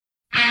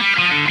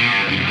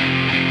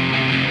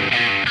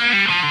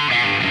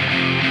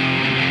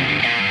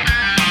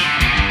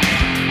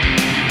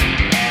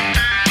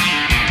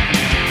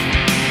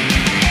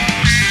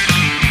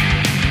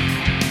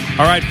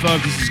All right,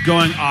 folks, this is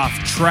Going Off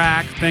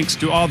Track. Thanks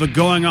to all the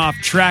Going Off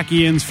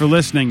Trackians for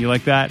listening. You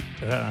like that?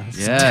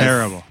 It's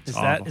terrible. Is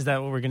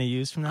that what we're going to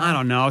use from now on? I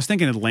don't know. I was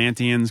thinking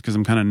Atlanteans because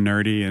I'm kind of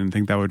nerdy and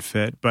think that would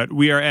fit. But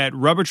we are at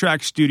Rubber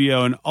Track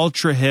Studio in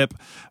ultra hip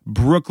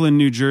Brooklyn,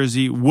 New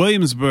Jersey,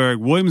 Williamsburg,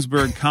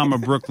 comma,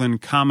 Brooklyn,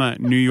 comma,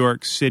 New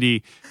York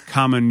City,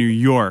 comma, New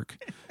York.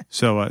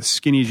 So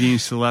skinny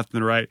jeans to the left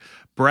and the right.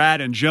 Brad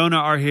and Jonah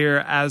are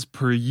here as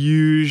per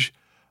usual.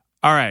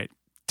 All right.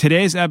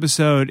 Today's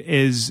episode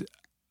is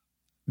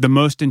the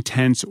most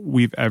intense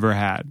we've ever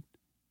had.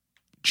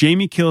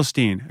 Jamie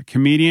Kilstein, a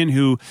comedian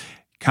who,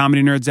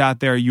 comedy nerds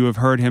out there, you have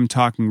heard him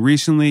talking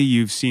recently.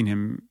 You've seen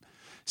a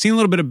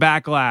little bit of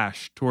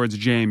backlash towards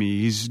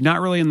Jamie. He's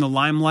not really in the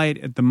limelight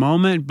at the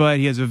moment, but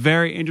he has a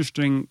very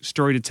interesting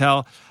story to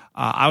tell.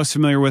 I was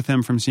familiar with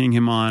him from seeing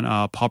him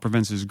on Paul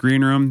Provence's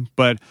Green Room.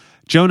 But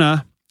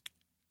Jonah,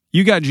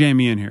 you got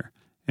Jamie in here,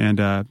 and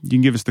you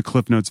can give us the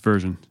Cliff Notes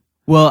version.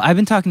 Well, I've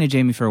been talking to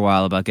Jamie for a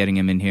while about getting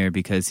him in here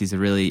because he's a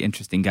really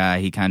interesting guy.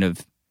 He kind of,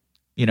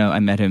 I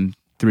met him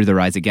through the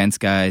Rise Against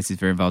guys. He's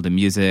very involved in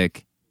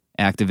music,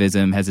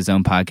 activism, has his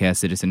own podcast,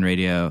 Citizen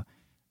Radio.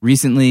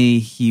 Recently,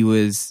 he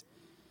was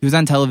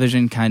on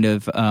television kind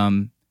of,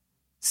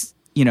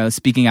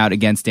 speaking out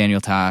against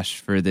Daniel Tosh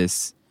for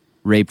this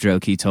rape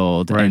joke he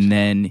told. Right. And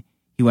then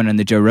he went on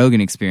the Joe Rogan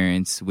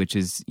Experience, which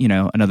is,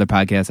 another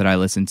podcast that I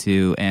listen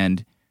to,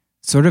 and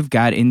sort of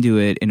got into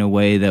it in a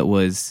way that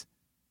was,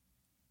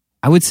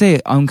 I would say,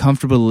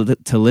 uncomfortable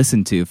to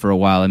listen to for a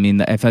while. I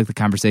mean, I felt like the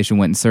conversation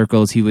went in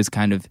circles. He was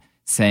kind of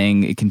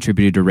saying it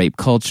contributed to rape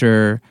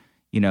culture.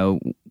 1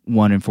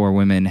 in 4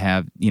 women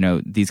have,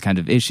 these kind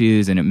of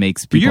issues, and it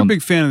makes people... But you're a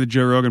big fan of the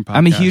Joe Rogan podcast.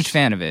 I'm a huge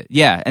fan of it.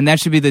 Yeah, and that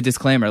should be the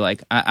disclaimer.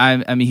 Like,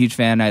 I'm a huge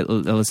fan. I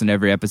listen to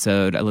every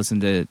episode. I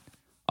listen to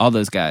all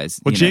those guys.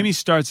 Well, Jamie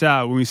starts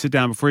out, when we sit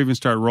down, before we even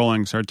start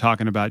rolling, start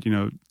talking about,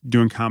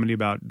 doing comedy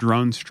about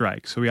drone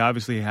strikes. So he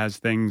obviously has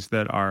things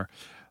that are...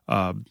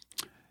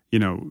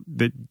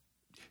 that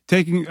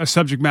taking a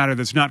subject matter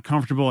that's not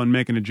comfortable and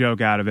making a joke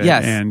out of it.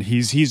 Yes. And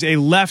he's a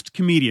left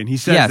comedian. He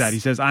says that. He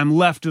says, I'm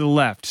left to the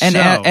left. And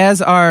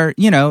as are,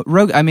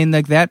 Rogue, I mean,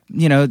 like that,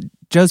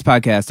 Joe's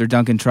podcast or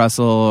Duncan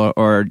Trussell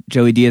or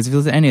Joey Diaz, if you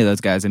listen to any of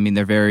those guys, I mean,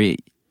 they're very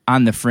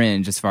on the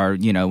fringe as far,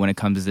 when it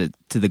comes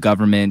to the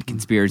government,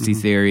 conspiracy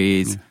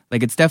theories. Yeah.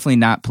 Like, it's definitely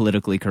not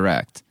politically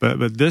correct.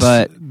 But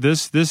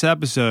this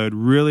episode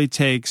really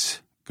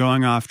takes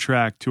Going Off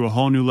Track to a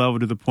whole new level,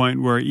 to the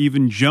point where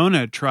even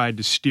Jonah tried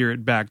to steer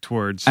it back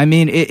towards. I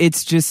mean,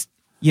 it's just,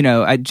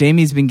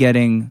 Jamie's been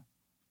getting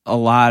a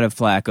lot of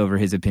flack over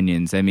his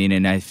opinions. I mean,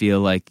 and I feel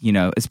like,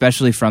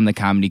 especially from the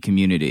comedy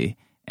community,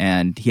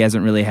 and he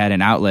hasn't really had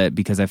an outlet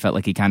because I felt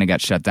like he kind of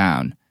got shut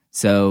down.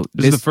 So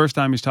this is the first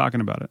time he's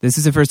talking about it. This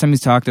is the first time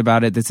he's talked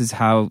about it. This is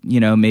how,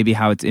 maybe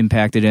how it's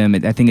impacted him.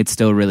 I think it's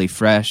still really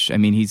fresh. I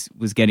mean, he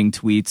was getting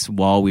tweets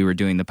while we were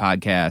doing the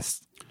podcast,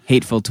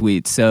 hateful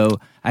tweets. So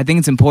I think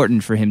it's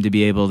important for him to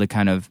be able to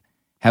kind of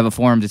have a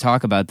forum to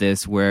talk about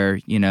this where,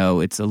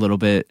 it's a little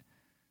bit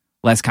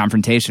less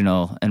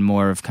confrontational and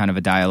more of kind of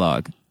a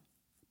dialogue.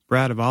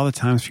 Brad, of all the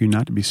times for you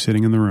not to be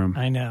sitting in the room.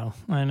 I know.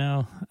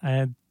 I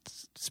had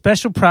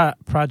special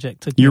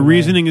project. Your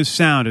reasoning is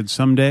sound, and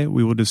someday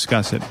we will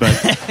discuss it. But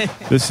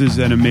this is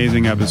an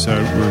amazing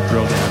episode. We're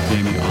thrilled to have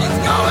Jamie on. It's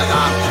going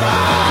off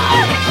track!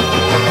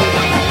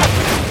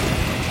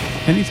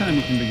 Anytime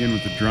you can begin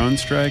with a drone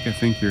strike, I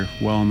think you're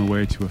well on the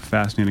way to a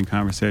fascinating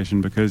conversation,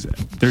 because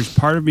there's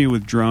part of me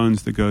with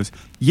drones that goes,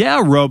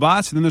 yeah,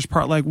 robots, and then there's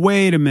part like,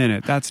 wait a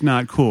minute, that's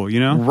not cool,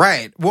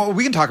 Right. Well,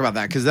 we can talk about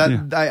that, because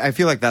I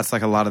feel like that's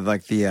like a lot of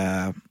like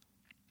the...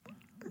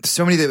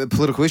 so many of the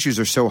political issues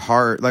are so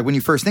hard, like when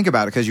you first think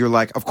about it, because you're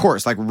like, of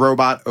course, like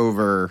robot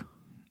over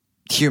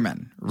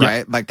human, right?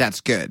 Yeah. Like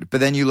that's good.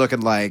 But then you look at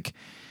like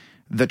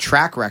the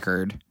track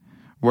record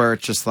where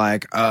it's just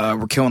like,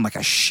 we're killing like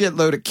a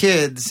shitload of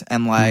kids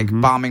and like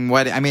bombing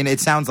wedding. I mean, it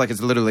sounds like it's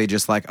literally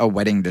just like a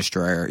wedding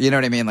destroyer. You know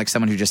what I mean? Like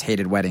someone who just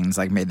hated weddings,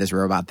 like made this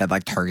robot that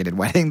like targeted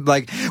weddings.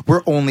 Like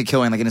we're only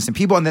killing like innocent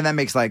people. And then that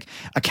makes like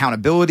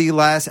accountability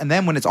less. And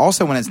then when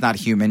it's not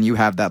human, you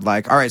have that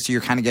like, all right, so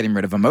you're kind of getting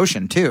rid of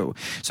emotion too.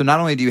 So not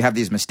only do you have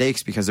these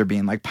mistakes because they're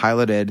being like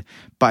piloted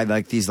by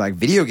like these like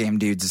video game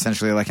dudes,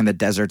 essentially like in the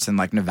deserts in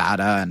like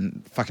Nevada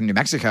and fucking New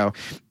Mexico,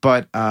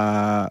 but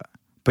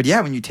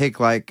yeah, when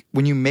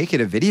you make it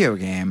a video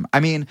game, I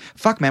mean,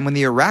 fuck, man, when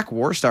the Iraq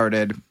War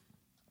started,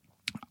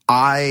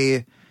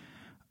 I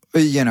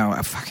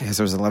guess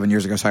it was 11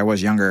 years ago, so I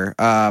was younger.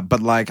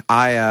 But like,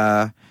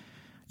 I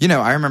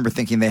remember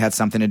thinking they had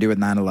something to do with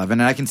 9/11,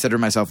 and I considered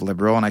myself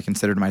liberal, and I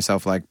considered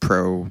myself like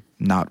pro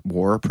not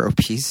war, pro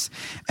peace.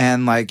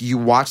 And like, you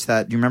watch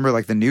that, you remember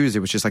like the news, it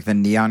was just like the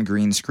neon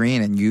green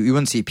screen, and you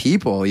wouldn't see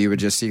people, you would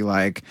just see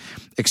like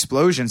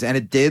explosions, and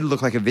it did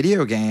look like a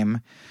video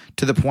game.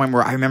 To the point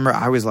where I remember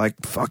I was like,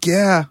 fuck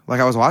yeah. Like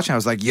I was watching, I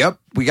was like, yep,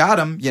 we got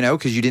him, you know,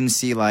 because you didn't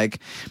see like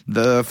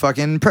the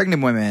fucking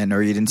pregnant women,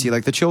 or you didn't see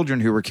like the children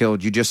who were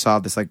killed. You just saw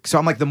this like, so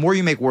I'm like, the more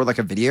you make war like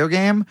a video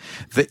game,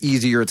 the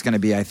easier it's going to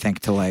be, I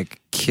think, to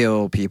like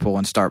kill people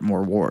and start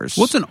more wars.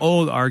 Well, it's an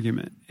old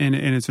argument, and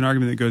it's an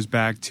argument that goes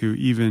back to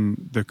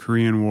even the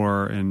Korean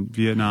War and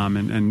Vietnam,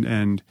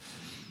 and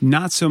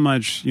not so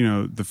much, you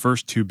know, the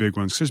first two big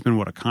ones. There's been,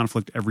 a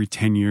conflict every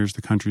 10 years.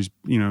 The country's,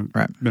 you know,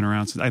 been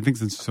around since, I think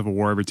since the Civil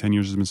War, every 10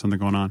 years there's been something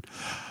going on.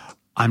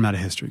 I'm not a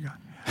history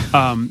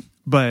guy.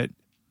 But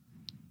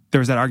there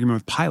was that argument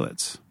with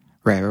pilots.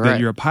 Right. That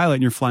you're a pilot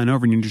and you're flying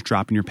over and you're just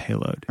dropping your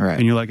payload. Right.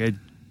 And you're like,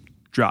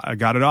 I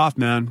got it off,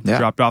 man. Yeah.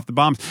 Dropped off the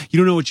bombs. You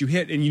don't know what you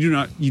hit, and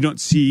you don't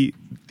see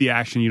the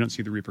action, you don't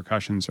see the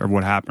repercussions of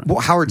what happened.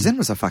 Well, Howard Zinn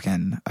was a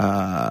fucking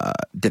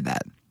did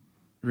that.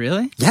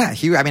 Really? Yeah,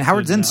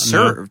 Howard Zinn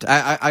served.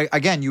 I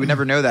again, you would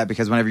never know that,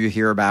 because whenever you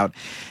hear about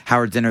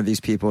Howard Zinn or these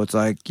people, it's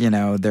like, you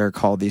know, they're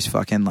called these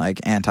fucking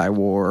like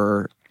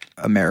anti-war,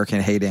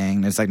 American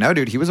hating. It's like, no,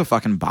 dude, he was a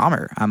fucking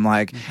bomber. I'm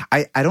like,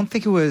 I don't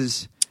think it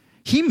was.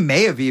 He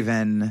may have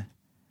even.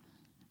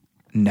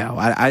 No,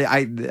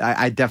 I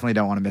definitely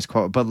don't want to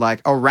misquote, but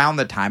like around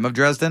the time of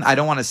Dresden, I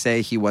don't want to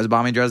say he was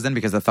bombing Dresden,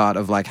 because the thought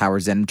of like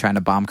Howard Zinn trying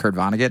to bomb Kurt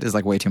Vonnegut is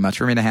like way too much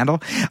for me to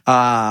handle.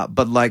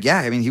 But like, yeah,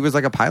 I mean, he was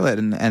like a pilot,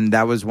 and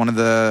that was one of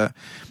the,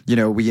 you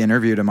know, we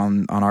interviewed him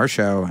on our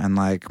show, and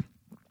like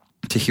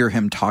to hear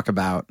him talk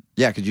about,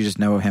 because you just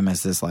know him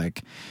as this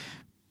like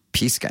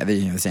peace guy,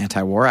 you know, this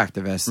anti-war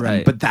activist.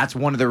 Right. But that's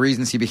one of the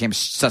reasons he became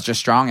such a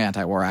strong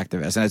anti-war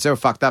activist. And it's so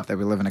fucked up that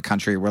we live in a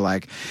country where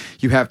like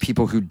you have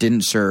people who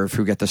didn't serve,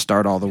 who get to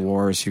start all the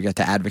wars, who get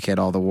to advocate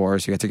all the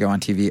wars, who get to go on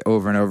TV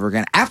over and over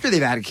again after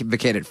they've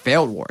advocated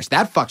failed wars.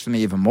 That fucks with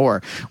me even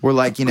more. Where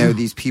like, you know,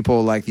 these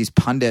people, like these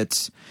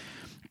pundits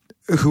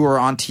who are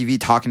on TV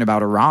talking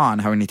about Iran,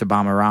 how we need to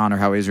bomb Iran, or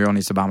how Israel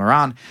needs to bomb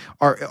Iran,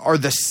 are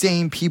the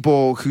same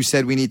people who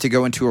said we need to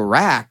go into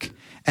Iraq.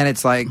 And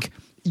it's like,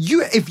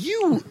 if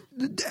you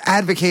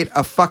advocate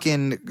a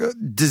fucking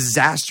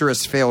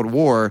disastrous failed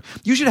war,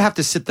 you should have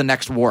to sit the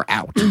next war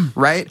out,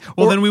 right?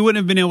 Well, then we wouldn't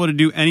have been able to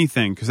do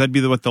anything, because that'd be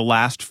the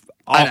last,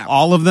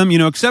 all of them, you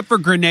know, except for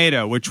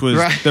Grenada, which was,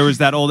 there was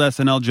that old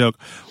SNL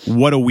joke,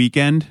 what a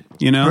weekend,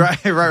 you know?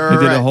 Right. They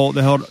did a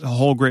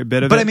whole great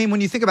bit of it. But I mean,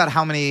 when you think about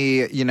how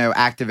many, you know,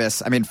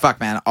 activists, I mean, fuck,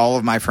 man, all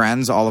of my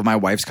friends, all of my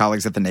wife's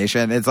colleagues at The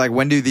Nation, it's like,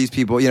 when do these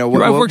people, you know... Your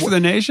wife works for The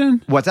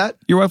Nation? What's that?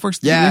 Your wife works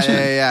for The Nation?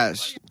 Yeah.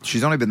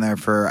 She's only been there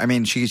for, I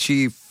mean, she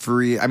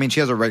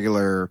has a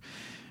regular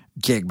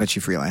gig, but she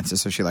freelances,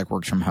 so she like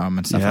works from home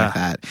and stuff like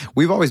that.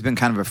 We've always been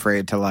kind of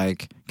afraid to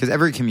like, because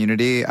every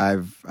community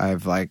I've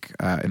like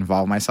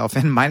involved myself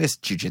in, minus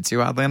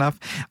jiu-jitsu, oddly enough,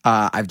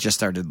 I've just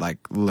started like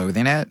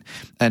loathing it.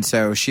 And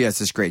so she has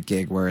this great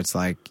gig where it's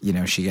like, you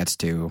know, she gets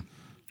to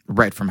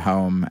write from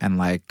home, and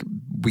like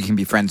we can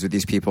be friends with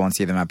these people and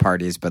see them at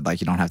parties, but like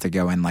you don't have to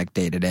go in like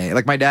day to day.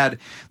 Like my dad,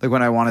 like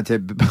when I wanted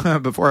to,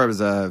 before I was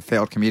a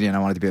failed comedian, I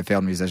wanted to be a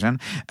failed musician,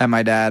 and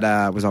my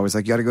dad was always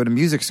like, you got to go to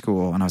music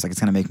school, and I was like,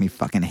 it's gonna make me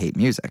fucking hate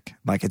music.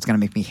 Like it's gonna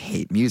make me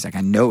hate music. I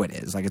know it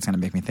is. Like it's gonna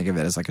make me think of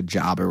it as like a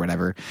job or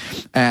whatever.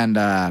 And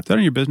is that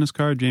on your business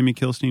card? Jamie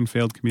Kilstein,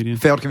 failed comedian,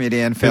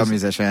 failed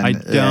musician. I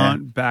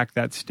don't back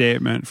that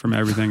statement from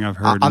everything I've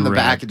heard. On the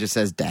back, it just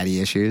says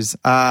daddy issues.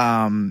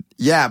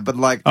 But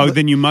like. Oh,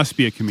 then you must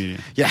be a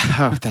comedian.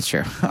 Yeah, that's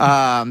true.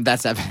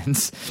 That's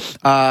evidence.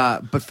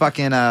 But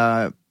fucking,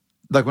 like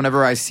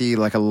whenever I see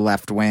like a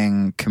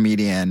left-wing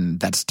comedian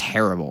that's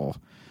terrible,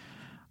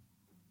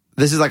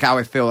 this is like how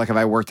I feel like if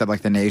I worked at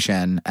like The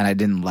Nation and I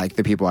didn't like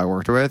the people I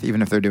worked with,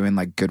 even if they're doing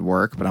like good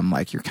work, but I'm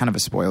like, you're kind of a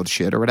spoiled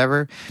shit or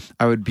whatever,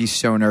 I would be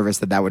so nervous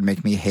that would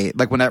make me hate.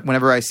 Like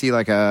whenever I see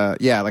like a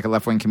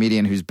left-wing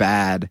comedian who's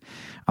bad,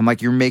 I'm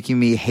like, you're making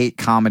me hate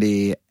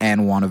comedy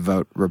and want to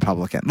vote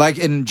Republican. Like,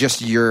 and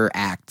just your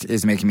act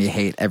is making me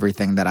hate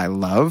everything that I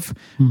love,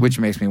 which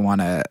makes me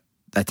want to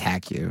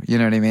attack you. You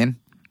know what I mean?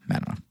 I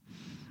don't know.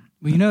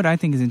 Well, you know what I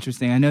think is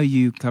interesting? I know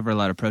you cover a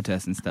lot of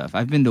protests and stuff.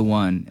 I've been to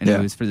one, and it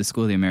was for the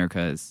School of the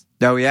Americas.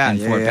 Oh, yeah. In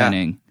Fort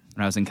Benning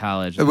when I was in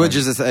college. Which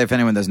is, if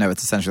anyone doesn't know,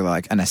 it's essentially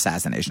like an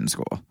assassination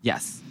school.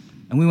 Yes.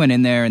 And we went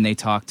in there, and they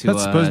talked to us.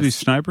 That's supposed to be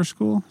sniper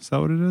school? Is that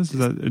what it is? Is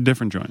that a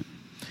different joint?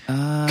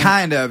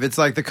 Kind of. It's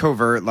like the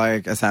covert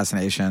like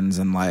assassinations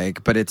and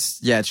like, but it's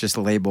just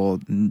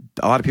labeled.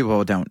 A lot of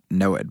people don't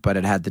know it, but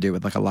it had to do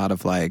with like a lot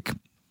of like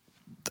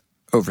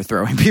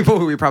overthrowing people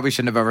who we probably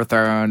shouldn't have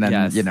overthrown,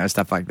 and you know,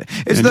 stuff like that.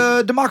 It's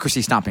the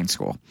democracy stomping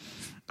school,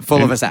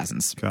 full of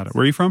assassins. Got it.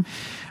 Where are you from?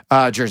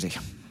 Jersey.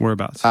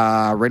 Whereabouts?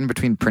 Right in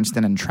between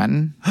Princeton and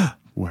Trenton.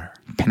 Where?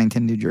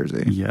 Pennington, New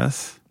Jersey.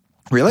 Yes.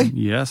 Really?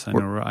 Yes,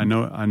 I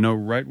know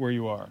right where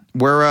you are.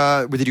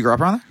 Where did you grow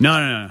up around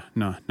there?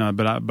 No.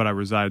 But I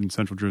reside in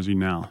Central Jersey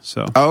now.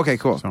 So. Oh, okay,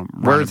 cool. So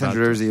where in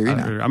Central Jersey are you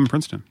now? I'm in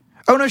Princeton.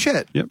 Oh, no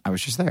shit. Yep. I was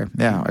just there.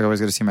 Yeah, I always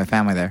go to see my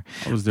family there.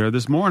 I was there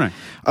this morning.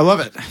 I love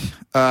it.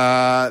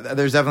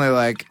 There's definitely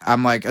like,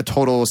 I'm like a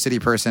total city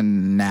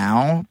person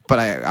now, but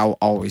I'll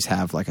always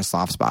have like a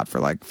soft spot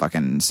for like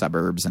fucking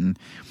suburbs.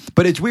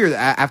 But it's weird.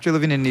 After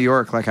living in New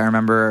York, like I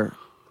remember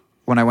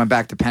when I went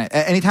back to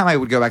anytime I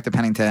would go back to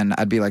Pennington,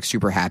 I'd be like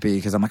super happy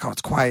because I'm like, oh,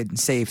 it's quiet and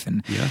safe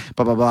and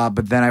blah, blah, blah.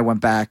 But then I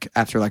went back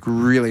after like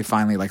really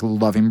finally like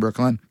loving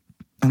Brooklyn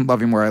and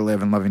loving where I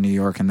live and loving New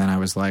York. And then I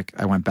was like,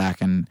 I went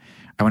back and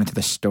I went into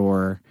the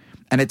store.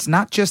 And it's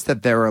not just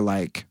that there are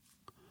like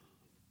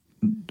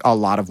a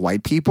lot of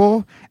white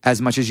people as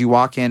much as you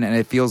walk in and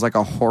it feels like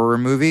a horror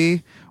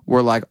movie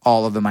where like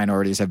all of the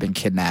minorities have been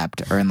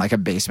kidnapped or in like a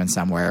basement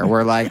somewhere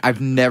where like I've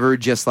never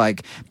just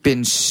like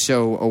been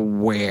so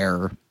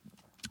aware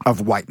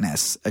of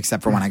whiteness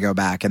except for when I go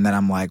back and then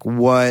I'm like,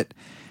 what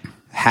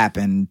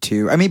happened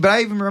to, I mean, but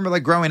I even remember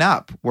like growing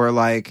up where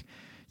like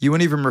you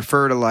wouldn't even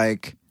refer to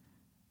like,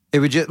 it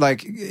would just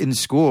like in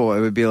school, it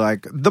would be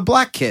like the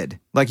black kid.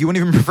 Like you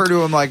wouldn't even refer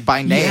to him like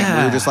by name. Yeah.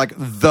 We were just like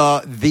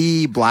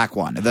the black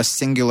one, the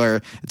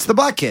singular. It's the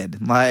black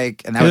kid.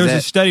 Like, and that was There was it.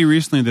 a study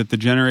recently that the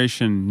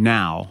generation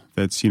now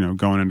that's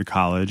going into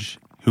college,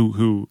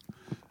 who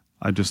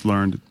I just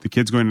learned the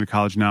kids going into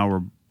college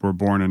now were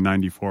born in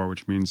 '94,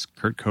 which means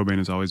Kurt Cobain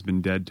has always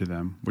been dead to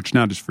them, which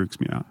now just freaks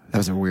me out. That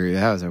was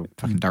a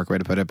fucking dark way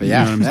to put it, but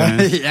yeah, You know what I'm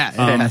saying?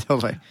 yeah,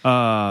 totally.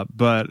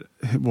 But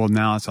well,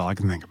 now that's all I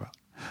can think about.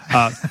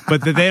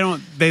 But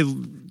that they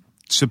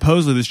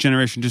supposedly this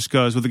generation just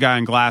goes with the guy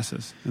in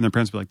glasses, and their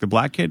parents be like, the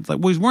black kid, like,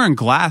 well, he's wearing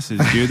glasses,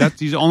 dude.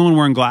 He's the only one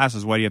wearing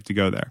glasses. Why do you have to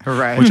go there?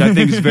 Right. Which I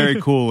think is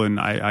very cool, and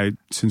I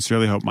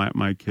sincerely hope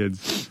my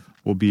kids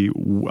will be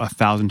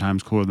 1,000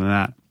 times cooler than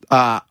that.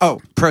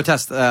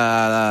 Protest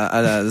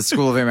the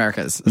School of the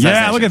Americas.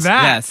 Yeah, look at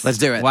that. Yes. Let's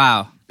do it.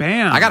 Wow.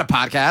 Bam. I got a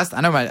podcast.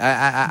 I know my.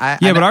 I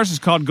Yeah, know. but ours is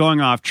called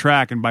Going Off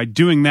Track, and by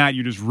doing that,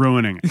 you're just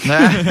ruining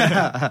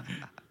it.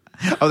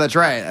 Oh, that's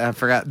right. I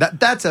forgot.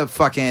 That's a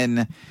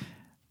fucking.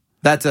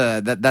 That's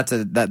a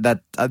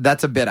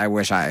bit. I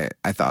wish I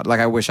thought. Like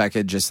I wish I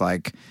could just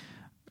like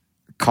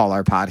call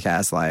our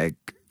podcast like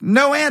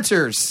no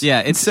answers. Yeah,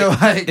 it's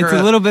like it's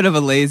a little bit of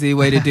a lazy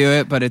way to do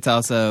it, but it's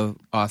also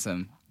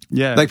awesome.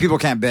 Yeah. like people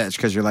can't bitch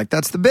because you're like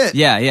that's the bit.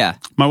 Yeah.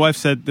 My wife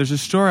said, there's a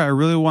story I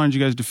really wanted you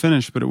guys to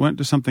finish, but it went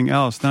to something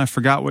else. Then I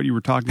forgot what you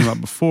were talking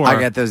about before. I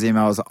get those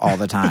emails all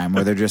the time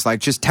where they're just like,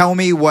 just tell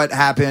me what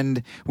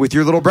happened with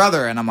your little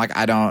brother. And I'm like,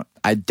 I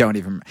don't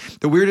even.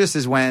 The weirdest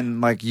is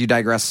when like you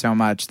digress so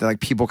much that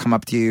like people come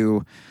up to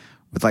you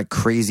with like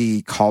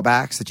crazy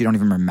callbacks that you don't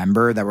even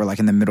remember that were like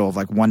in the middle of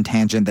like one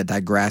tangent that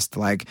digressed.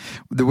 Like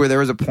where there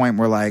was a point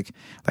where like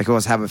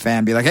let's have a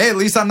fan be like, hey, at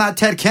least I'm not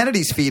Ted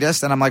Kennedy's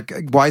fetus. And I'm like,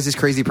 why is this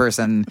crazy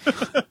person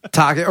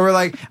talking? Or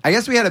like, I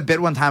guess we had a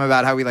bit one time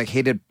about how we like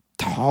hated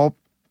tall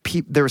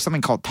people. There was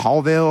something called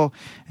Tallville,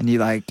 and you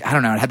like, I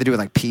don't know, it had to do with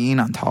like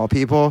peeing on tall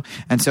people.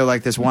 And so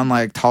like this one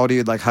like tall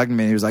dude like hugged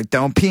me and he was like,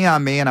 don't pee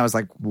on me. And I was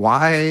like,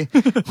 why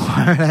would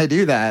I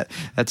do that?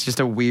 That's just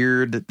a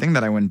weird thing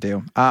that I wouldn't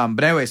do.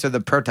 But anyway, so the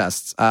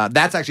protests,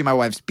 that's actually my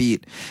wife's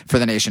beat for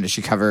The Nation.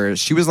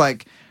 She was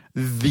like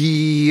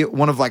the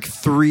one of like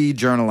 3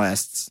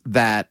 journalists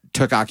that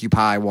took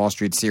Occupy Wall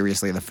Street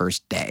seriously the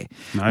first day.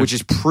 Nice. Which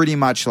is pretty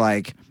much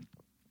like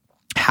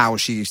how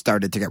she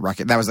started to get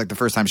recognized. That was like the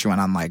first time she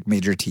went on like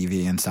major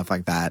TV and stuff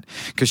like that,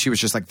 because she was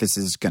just like, this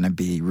is going to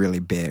be really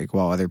big,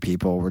 while other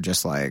people were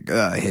just like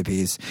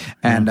hippies.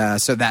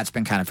 And so that's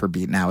been kind of her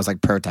beat now, is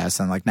like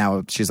protests, and like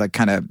now she's like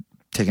kind of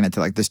taking it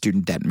to like the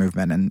student debt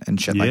movement and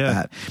shit like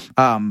that.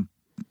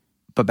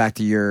 But back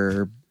to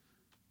your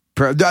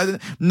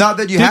not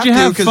that you Did have you to,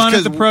 have fun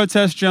at the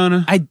protest,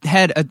 Jonah? I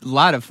had a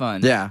lot of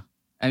fun. Yeah.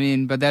 I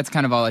mean, but that's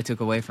kind of all I took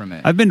away from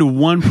it. I've been to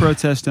one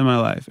protest in my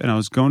life, and I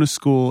was going to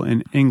school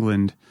in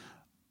England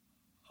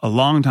a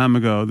long time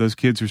ago. Those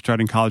kids who are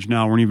starting college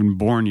now weren't even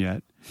born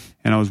yet.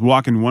 And I was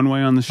walking one way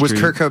on the street. Was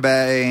Kurt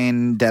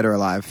Cobain dead or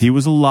alive? He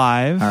was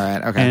alive. All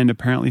right, okay. And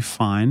apparently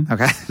fine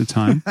Okay. at the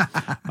time.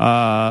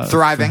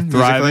 Thriving.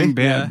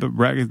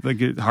 Band,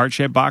 like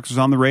Heart-Shaped Box was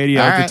on the radio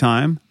All at right. the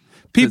time.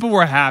 People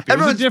were happy. It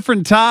was a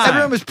different time.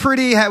 Everyone was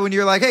pretty when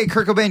you're like, hey,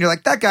 Kurt Cobain, you're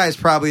like, that guy's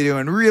probably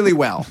doing really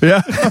well.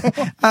 Yeah.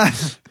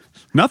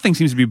 Nothing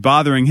seems to be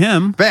bothering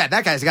him. Bad.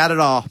 That guy's got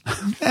it all.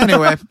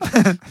 Anyway.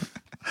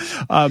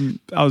 I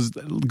was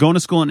going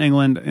to school in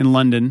England, in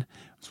London. I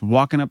was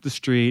walking up the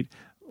street,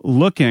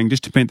 looking,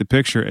 just to paint the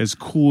picture, as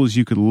cool as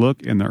you could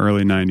look in the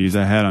early 90s.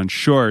 I had on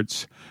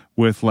shorts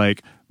with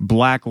like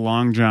black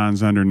long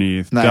johns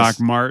underneath, Nice. Doc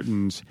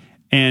Martens,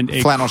 and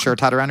a Flannel shirt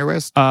tied around your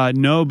waist?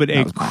 no, but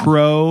a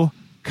Crow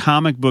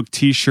comic book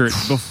T-shirt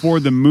before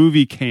the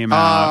movie came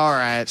out. All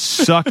right.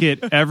 Suck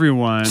it,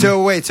 everyone.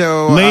 So wait,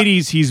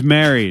 ladies, he's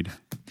married.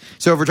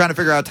 So if we're trying to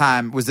figure out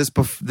time, was this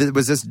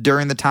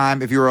during the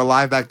time, if you were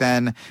alive back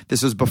then,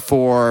 this was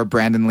before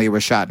Brandon Lee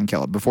was shot and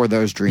killed, before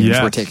those dreams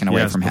were taken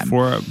away from him?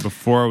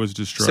 Before it was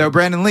destroyed. So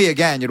Brandon Lee,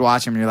 again, you'd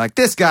watch him and you're like,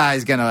 this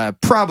guy's going to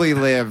probably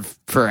live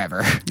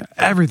forever.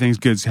 Everything's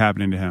good's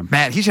happening to him.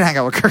 Man, he should hang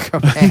out with Kurt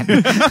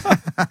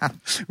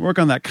Cobain. Work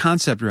on that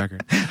concept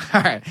record.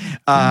 All right.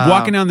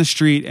 Walking down the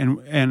street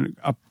and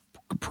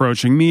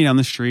approaching me down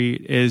the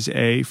street is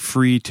a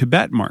Free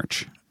Tibet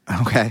march.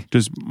 Okay.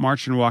 Just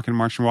marching,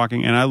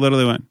 walking, and I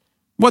literally went,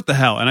 what the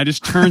hell? And I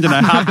just turned and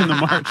I hopped in the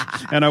march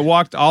and I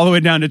walked all the way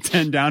down to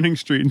 10 Downing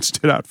Street and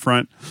stood out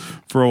front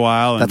for a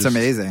while. And That's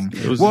amazing.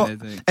 It was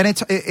amazing. And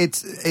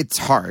it's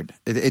hard.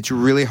 It's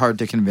really hard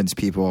to convince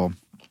people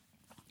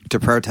to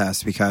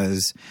protest,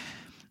 because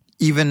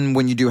even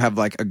when you do have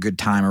like a good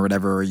time or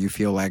whatever, or you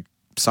feel like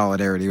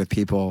solidarity with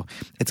people,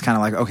 it's kind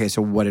of like, okay,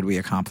 so what did we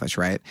accomplish,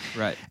 right?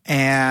 Right.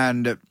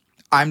 And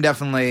I'm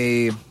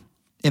definitely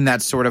in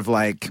that sort of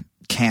like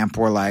camp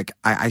where like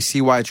I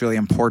see why it's really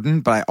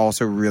important, but I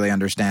also really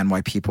understand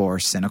why people are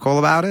cynical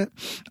about it.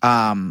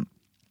 And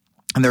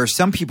there are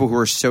some people who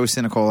are so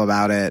cynical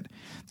about it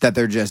that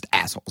they're just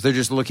assholes. They're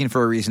just looking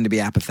for a reason to be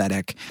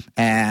apathetic.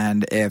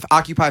 And if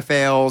Occupy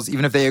fails,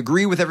 even if they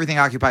agree with everything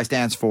Occupy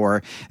stands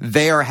for,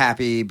 they are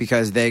happy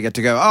because they get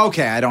to go, oh,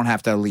 okay, I don't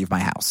have to leave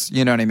my house.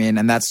 You know what I mean?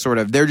 And that's sort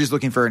of, they're just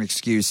looking for an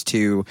excuse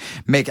to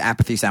make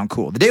apathy sound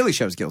cool. The Daily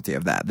Show is guilty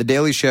of that. The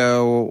Daily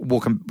Show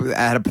will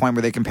at a point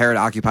where they compared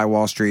Occupy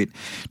Wall Street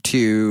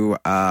to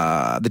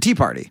the Tea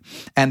Party.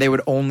 And they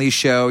would only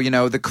show, you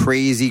know, the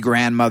crazy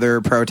grandmother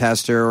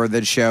protester, or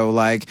they'd show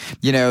like,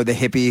 you know, the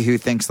hippie who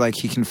thinks like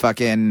he can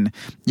fucking,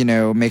 you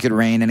know, make it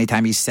rain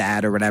anytime he's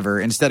sad or whatever,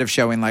 instead of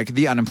showing like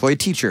the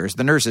unemployed teachers,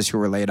 the nurses who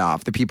were laid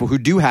off, the people who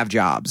do have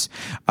jobs,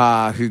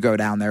 who go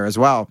down there as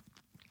well.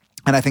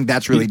 And I think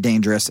that's really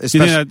dangerous.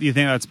 Especially, you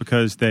think that's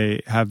because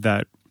they have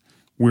that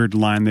weird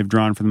line they've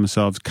drawn for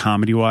themselves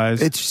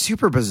comedy-wise? It's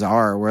super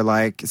bizarre where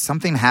like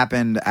something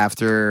happened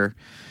after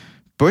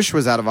Bush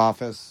was out of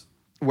office,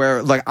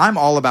 where like I'm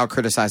all about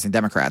criticizing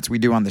Democrats. We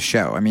do on the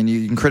show. I mean,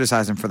 you can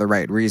criticize them for the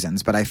right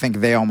reasons, but I think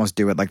they almost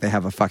do it like they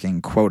have a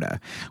fucking quota,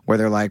 where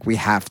they're like, we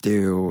have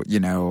to, you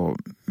know,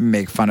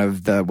 make fun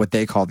of what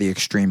they call the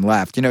extreme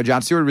left. You know,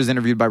 Jon Stewart was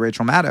interviewed by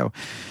Rachel Maddow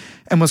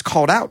and was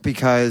called out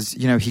because,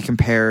 you know, he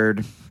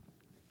compared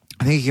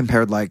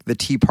like the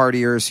Tea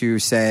Partiers who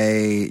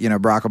say, you know,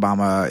 Barack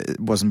Obama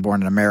wasn't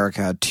born in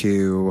America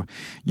to,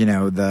 you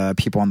know, the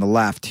people on the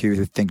left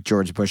who think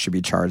George Bush should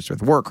be charged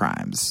with war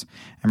crimes.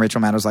 And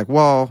Rachel Maddow's like,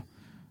 well,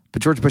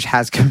 but George Bush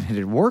has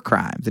committed war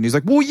crimes. And he's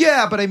like, well,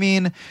 yeah, but I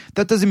mean,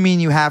 that doesn't mean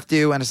you have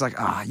to. And it's like,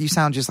 you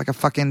sound just like a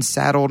fucking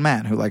sad old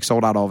man who like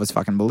sold out all of his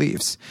fucking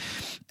beliefs.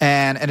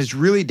 And it's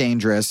really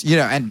dangerous, you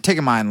know, and take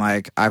in mind,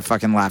 like, I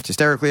fucking laughed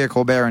hysterically at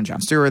Colbert and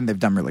Jon Stewart, and they've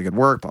done really good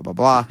work, blah, blah,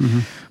 blah. Mm-hmm.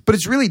 But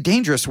it's really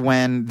dangerous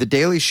when The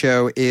Daily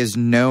Show is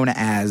known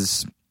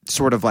as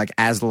sort of like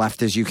as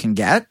left as you can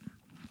get.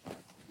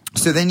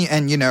 So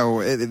then, you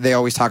know, they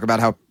always talk about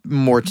how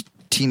more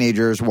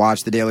teenagers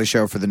watch The Daily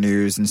Show for the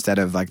news instead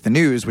of like the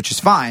news, which is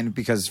fine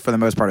because for the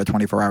most part, a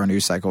 24-hour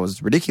news cycle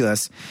is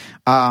ridiculous.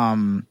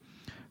 But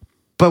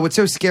what's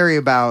so scary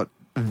about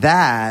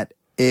that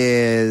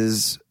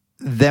is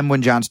then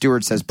when Jon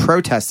Stewart says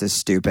protest is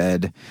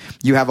stupid,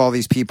 you have all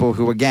these people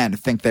who, again,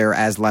 think they're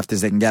as left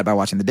as they can get by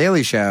watching The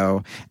Daily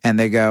Show, and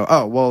they go,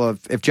 oh, well,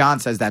 if Jon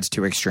says that's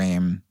too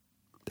extreme,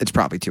 it's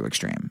probably too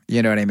extreme.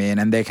 You know what I mean?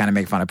 And they kind of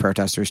make fun of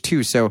protesters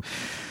too. So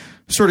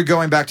sort of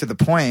going back to the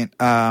point,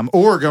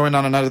 or going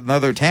on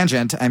another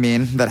tangent, I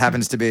mean, that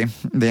happens to be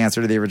the answer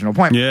to the original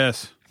point.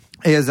 Yes.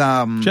 Is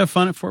did you have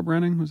fun at Fort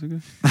Benning? Was it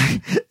good?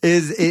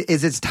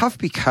 is it's tough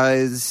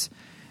because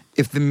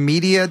if the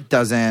media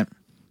doesn't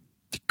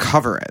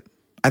cover it,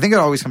 I think it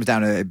always comes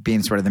down to it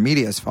being sort of the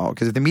media's fault,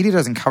 because if the media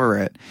doesn't cover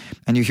it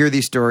and you hear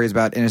these stories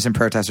about innocent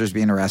protesters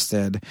being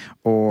arrested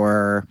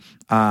or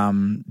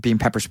being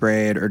pepper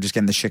sprayed or just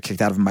getting the shit kicked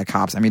out of them by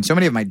cops. I mean, so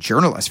many of my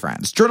journalist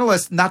friends,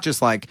 not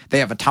just like they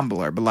have a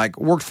Tumblr, but like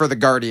worked for The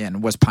Guardian,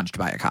 was punched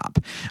by a cop,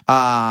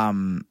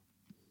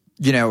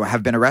 you know,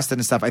 have been arrested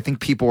and stuff. I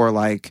think people are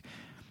like,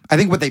 I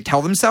think what they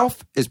tell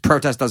themselves is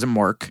protest doesn't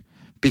work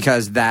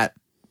because that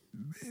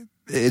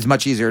it's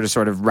much easier to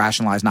sort of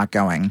rationalize not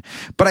going.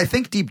 But I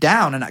think deep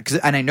down, and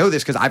I know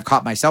this because I've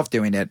caught myself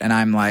doing it, and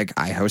I'm like,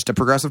 I host a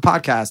progressive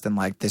podcast, and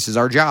like, this is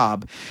our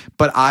job.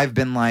 But I've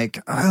been like,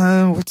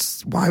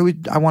 why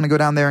would I want to go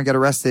down there and get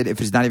arrested if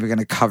it's not even going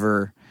to get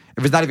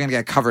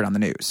covered on the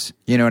news?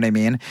 You know what I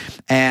mean?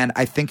 And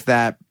I think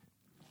that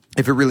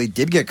if it really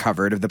did get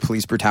covered, if the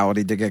police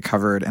brutality did get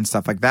covered and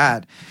stuff like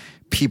that,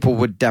 people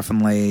would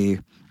definitely,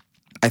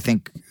 I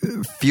think,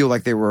 feel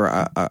like they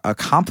were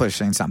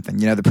accomplishing something.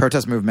 You know, the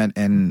protest movement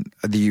in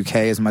the UK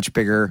is much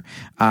bigger.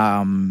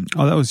 That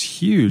was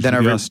huge. Than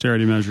the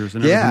austerity measures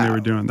and everything they were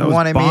doing. That was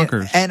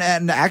bonkers.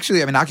 And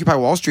actually, I mean, Occupy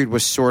Wall Street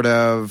was sort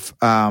of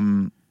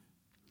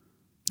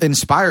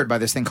inspired by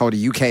this thing called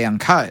UK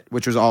Uncut,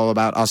 which was all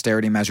about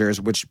austerity measures,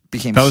 which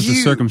became huge. That was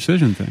the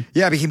circumcision thing.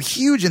 Yeah, it became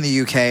huge in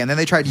the UK. And then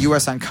they tried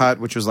US Uncut,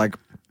 which was like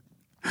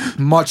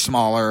much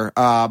smaller,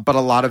 but a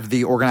lot of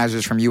the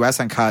organizers from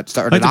US Uncut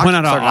started. I'd like to point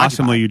out how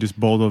awesomely you just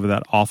bowled over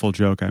that awful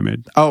joke I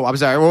made. Oh, I'm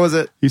sorry. What was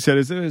it? You said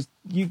it was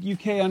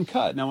UK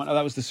Uncut. No,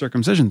 that was the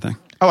circumcision thing.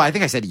 Oh, I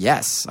think I said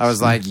yes. I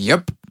was like,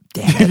 yep.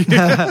 Damn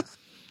it.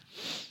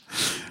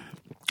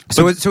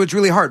 So it's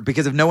really hard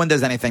because if no one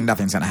does anything,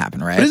 nothing's going to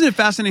happen, right? But isn't it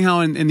fascinating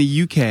how in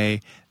the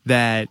UK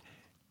that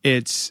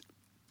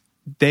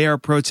they are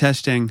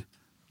protesting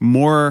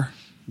more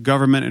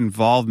government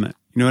involvement?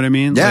 You know what I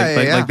mean?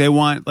 Yeah, like they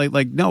want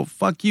like no,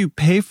 fuck you,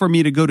 pay for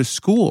me to go to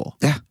school.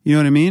 Yeah. You know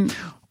what I mean?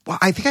 Well,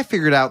 I think I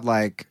figured out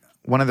like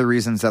one of the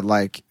reasons that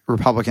like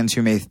Republicans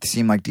who may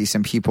seem like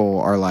decent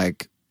people are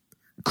like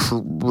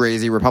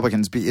crazy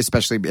Republicans,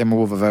 especially and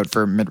will vote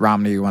for Mitt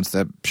Romney, who wants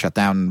to shut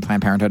down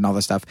Planned Parenthood and all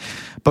this stuff,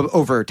 but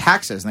over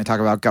taxes, and they talk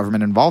about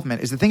government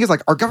involvement, is the thing is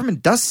like our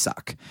government does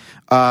suck,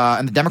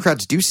 and the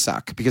Democrats do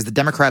suck because the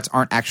Democrats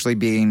aren't actually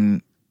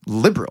being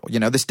liberal. You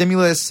know, the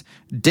stimulus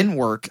didn't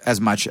work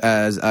as much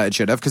as it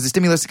should have because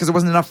there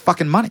wasn't enough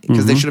fucking money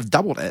because they should have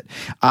doubled it.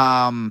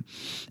 And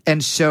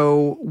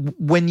so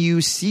when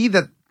you see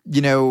that,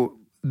 you know,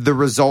 the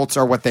results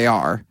are what they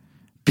are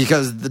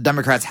because the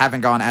Democrats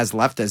haven't gone as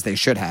left as they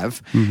should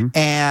have,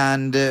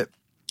 and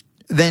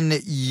then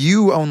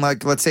you own,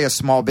 like, let's say a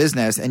small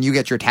business and you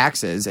get your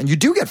taxes and you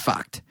do get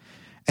fucked.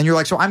 And you're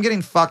like, so I'm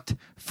getting fucked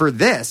for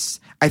this.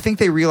 I think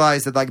they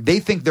realize that, like, they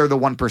think they're the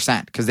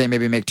 1% because they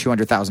maybe make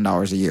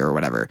 $200,000 a year or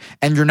whatever.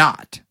 And you're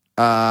not.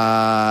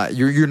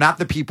 You're not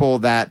the people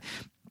that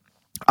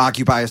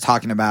Occupy is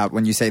talking about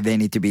when you say they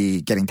need to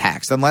be getting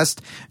taxed. Unless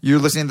you're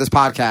listening to this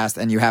podcast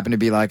and you happen to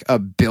be like a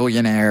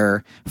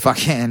billionaire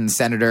fucking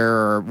senator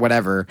or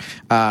whatever,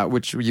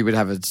 which you would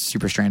have a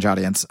super strange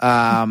audience.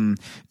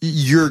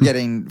 You're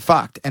getting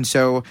fucked. And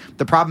so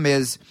the problem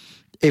is,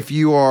 if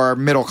you are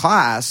middle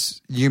class,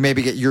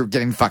 you're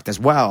getting fucked as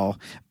well.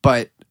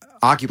 But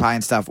Occupy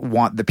and stuff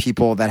want the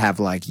people that have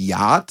like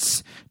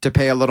yachts to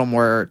pay a little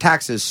more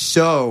taxes,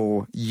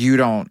 so you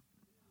don't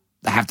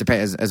have to pay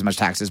as much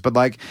taxes. But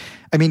like,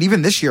 I mean,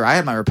 even this year I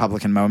had my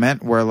Republican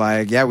moment where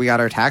like, yeah, we got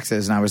our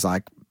taxes, and I was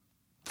like,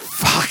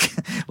 fuck,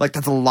 like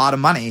that's a lot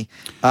of money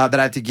that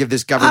I have to give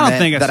this government. I don't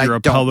think it's a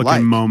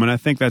Republican moment. I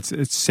think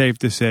it's safe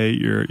to say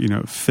you're, you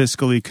know,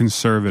 fiscally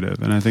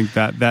conservative, and I think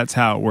that's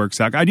how it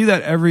works out. I do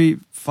that every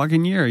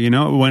fucking year, you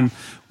know,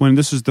 when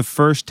this was the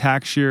first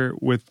tax year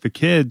with the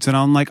kids, and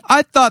I'm like,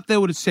 I thought they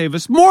would have saved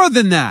us more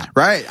than that.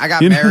 Right. I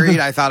got married.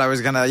 I thought I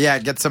was gonna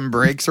get some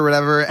breaks or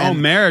whatever.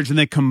 And marriage, and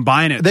they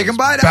combine it. They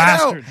combine it.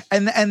 Bastards. I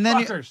know.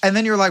 And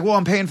then you're like, well,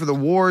 I'm paying for the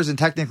wars, and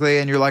technically,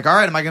 and you're like, all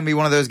right, am I gonna be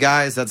one of those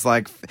guys that's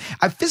like,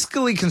 I'm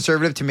fiscally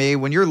conservative? To me,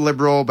 when you're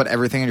liberal but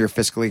everything and you're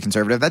fiscally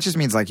conservative, that just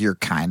means like you're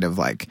kind of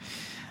like,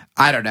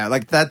 I don't know,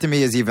 like that to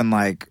me is even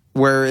like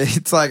where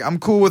it's like I'm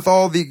cool with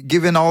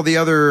given all the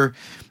other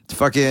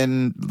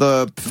fucking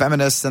the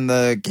feminists and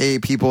the gay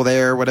people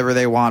there, whatever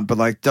they want, but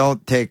like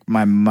don't take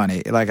my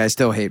money. Like I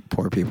still hate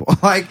poor people,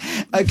 like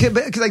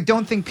because I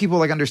don't think people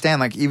like understand,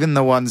 like even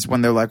the ones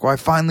when they're like, well, I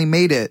finally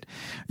made it,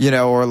 you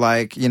know, or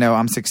like, you know,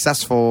 I'm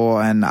successful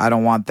and I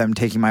don't want them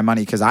taking my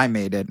money because I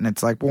made it. And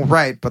it's like, well,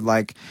 right, but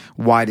like,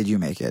 why did you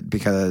make it?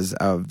 Because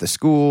of the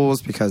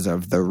schools, because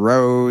of the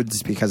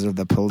roads, because of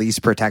the police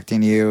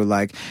protecting you,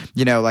 like,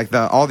 you know, like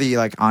all the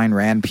like Ayn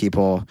Rand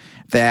people,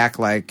 they act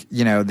like,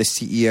 you know, the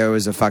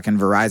CEOs of fucking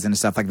Verizon and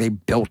stuff, like they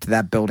built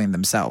that building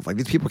themselves. Like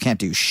these people can't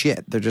do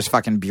shit. They're just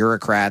fucking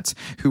bureaucrats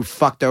who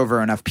fucked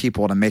over enough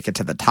people to make it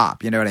to the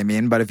top. You know what I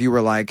mean? But if you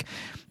were like,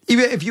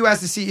 even if you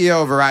asked the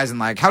CEO of Verizon,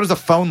 like, how does a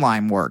phone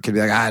line work? He'd be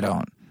like, I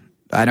know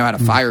how to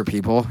fire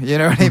people. You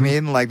know what I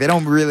mean? Like they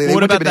don't really. They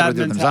what about that able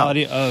to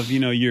mentality of, you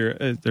know,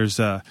 there's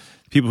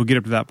people who get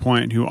up to that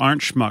point who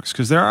aren't schmucks,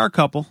 because there are a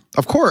couple,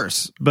 of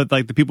course, but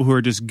like the people who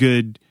are just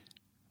good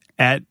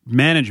at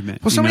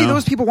management. Well, so many of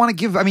those people want to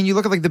give. I mean, you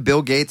look at like the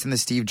Bill Gates and the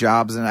Steve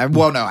Jobs, and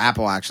well, no,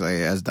 Apple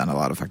actually has done a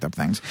lot of fucked up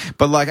things.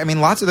 But like, I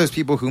mean, lots of those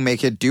people who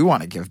make it do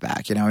want to give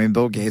back. You know, I mean,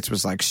 Bill Gates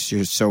was like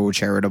so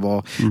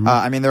charitable.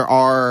 I mean, there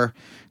are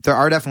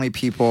definitely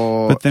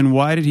people. But then,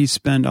 why did he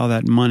spend all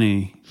that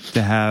money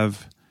to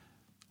have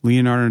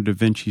Leonardo da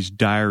Vinci's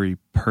diary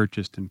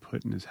purchased and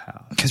put in his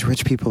house? Because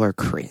rich people are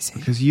crazy.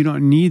 Because you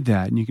don't need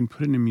that, and you can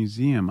put it in a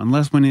museum.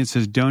 Unless when it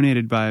says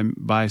donated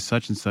by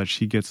such and such,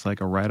 he gets like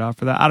a write-off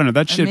for that. I don't know.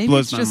 That shit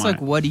blows my mind. It's just like,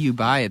 what do you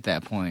buy at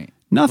that point?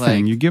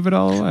 Nothing. Like, you give it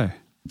all away.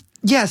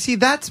 Yeah, see,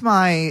 that's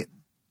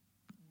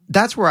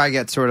where I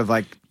get sort of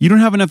like... You don't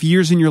have enough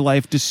years in your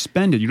life to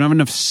spend it. You don't have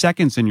enough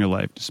seconds in your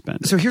life to spend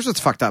it. So here's what's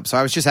fucked up. So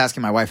I was just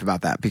asking my wife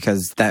about that,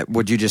 because that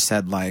what you just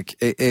said, like,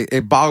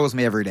 it boggles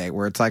me every day,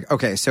 where it's like,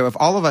 okay, so if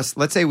all of us,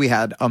 let's say we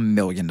had $1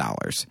 million,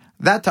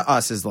 that to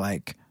us is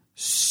like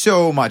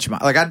so much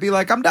money. Like, I'd be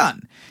like, I'm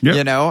done,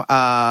 you know?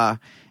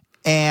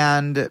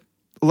 And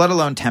let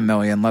alone 10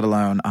 million, let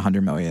alone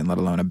 100 million, let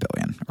alone $1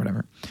 billion or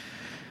whatever.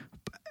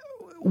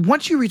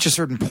 Once you reach a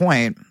certain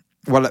point,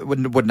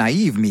 what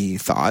naive me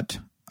thought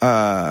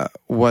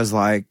was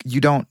like, you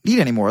don't need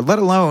any more, let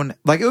alone,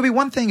 like, it would be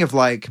one thing if,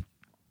 like,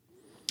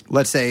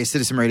 let's say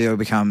Citizen Radio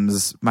my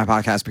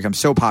podcast becomes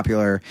so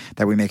popular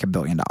that we make $1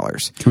 billion.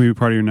 Can we be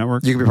part of your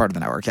network? You can be part of the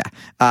network,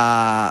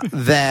 yeah.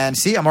 Then,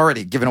 see, I'm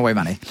already giving away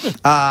money.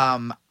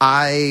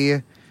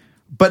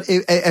 But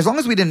as long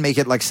as we didn't make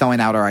it like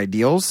selling out our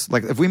ideals,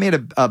 like if we made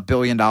 $1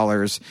 billion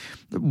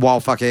while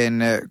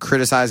fucking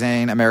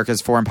criticizing America's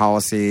foreign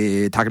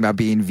policy, talking about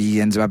being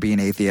vegans, about being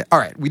atheist, all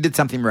right, we did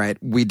something right.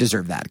 We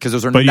deserve that, because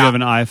those are. But you have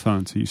an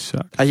iPhone, so you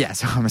suck. Yeah,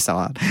 so I'm a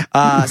sellout.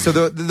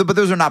 But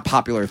those are not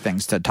popular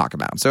things to talk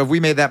about. So if we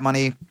made that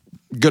money,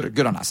 good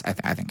on us.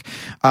 I think.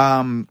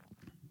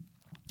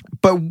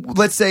 But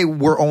let's say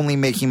we're only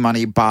making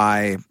money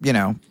by, you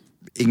know,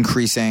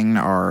 increasing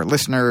our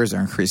listeners or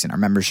increasing our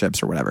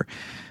memberships or whatever.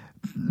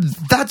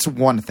 That's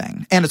one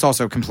thing. And it's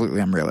also completely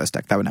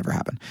unrealistic. That would never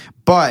happen.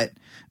 But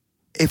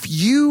if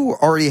you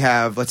already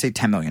have, let's say,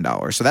 $10 million,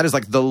 so that is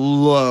like the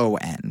low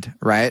end,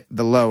 right?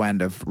 The low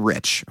end of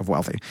rich, of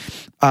wealthy.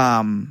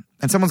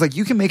 And someone's like,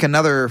 you can make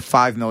another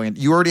 $5 million.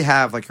 You already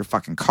have like your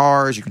fucking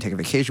cars. You can take a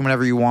vacation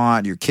whenever you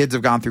want. Your kids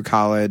have gone through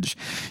college.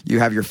 You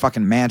have your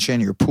fucking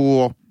mansion, your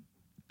pool.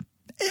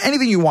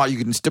 Anything you want,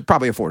 you can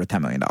probably afford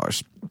 $10 million.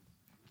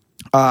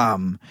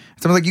 Someone's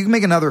like, you can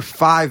make another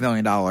 $5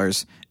 million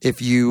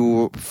if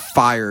you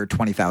fire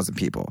 20,000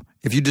 people.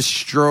 If you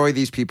destroy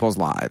these people's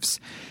lives.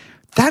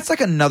 That's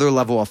like another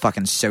level of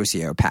fucking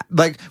sociopath.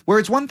 Like, where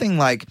it's one thing,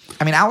 like,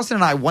 I mean, Allison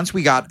and I, once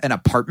we got an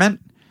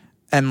apartment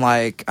and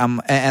like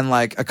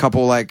a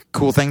couple like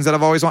cool things that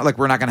I've always wanted, like,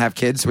 we're not gonna have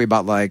kids, so we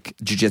bought like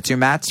jujitsu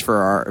mats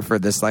for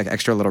this like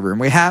extra little room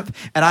we have.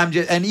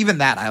 And even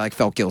that I like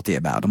felt guilty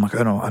about. I'm like,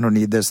 I don't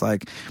need this.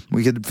 Like,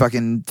 we could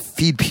fucking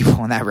feed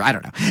people in that room. I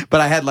don't know. But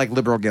I had like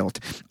liberal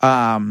guilt.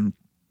 But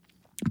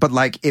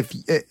like,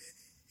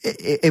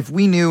 if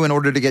we knew in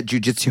order to get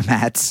jujitsu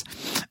mats,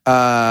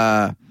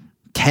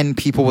 10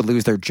 people would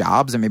lose their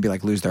jobs and maybe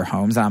like lose their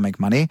homes and not make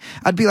money,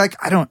 I'd be like,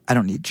 I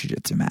don't need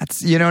jiu-jitsu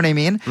mats. You know what I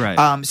mean?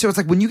 Right. So it's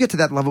like when you get to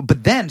that level,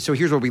 but then, so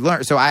here's what we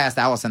learned. So I asked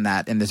Allison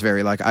that in this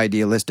very like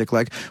idealistic,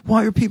 like,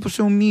 why are people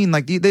so mean?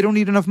 Like, they don't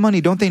need enough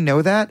money. Don't they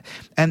know that?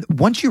 And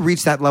once you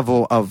reach that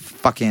level of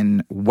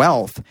fucking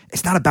wealth,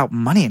 it's not about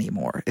money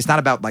anymore. It's not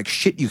about like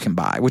shit you can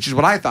buy, which is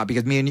what I thought,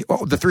 because me and you,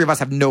 the three of us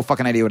have no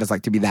fucking idea what it's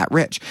like to be that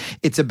rich.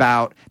 It's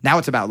about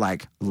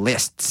like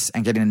lists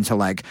and getting into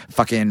like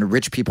fucking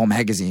rich people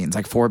magazines,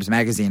 like Forbes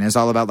magazine is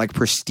all about like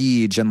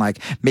prestige and like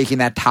making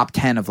that top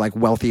 10 of like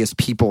wealthiest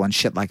people and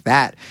shit like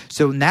that.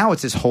 So now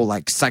it's this whole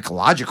like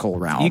psychological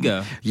realm.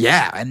 Ego.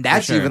 Yeah. And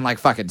that's sure. even like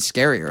fucking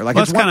scarier. Like,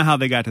 well, that's kind of how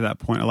they got to that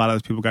point. A lot of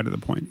those people got to the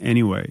point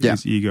anyway. Yeah.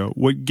 Is ego.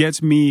 What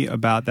gets me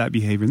about that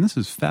behavior, and this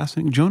is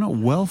fascinating, Jonah,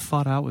 well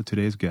thought out with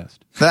today's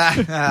guest.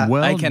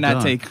 Well I cannot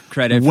done. take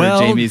credit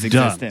Well for Jamie's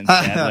done. existence,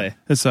 sadly.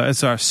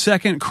 It's our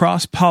second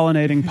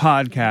cross-pollinating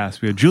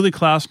podcast. We had Julie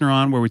Klausner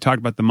on where we talked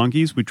about the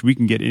monkeys, which we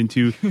can get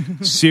into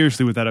seriously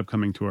with that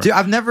upcoming tour. Dude,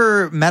 I've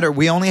never met her.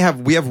 We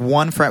have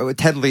one friend,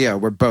 Ted Leo,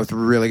 we're both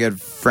really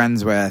good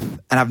friends with,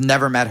 and I've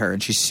never met her,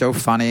 and she's so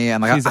funny.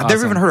 And like, She's I've never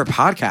awesome. even heard her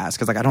podcast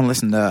because like I don't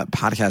listen to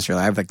podcasts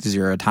really. I have like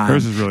zero time.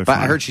 Hers is really but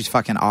funny. I heard she's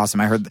fucking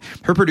awesome. I heard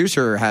her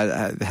producer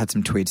had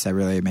some tweets that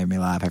really made me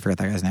laugh. I forget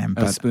that guy's name.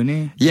 Oh, But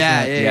Spoonie?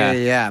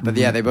 yeah. But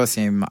yeah, they both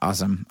seem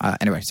awesome.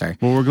 Anyway, sorry.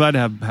 Well, we're glad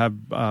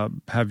to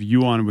have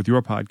you on with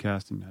your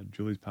podcast and have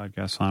Julie's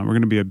podcast on. We're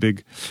going to be a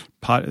big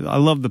I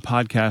love the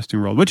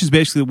podcasting world, which is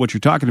basically what you're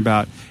talking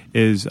about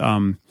is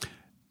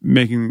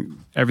making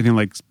everything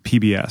like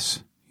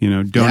PBS,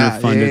 donor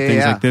funded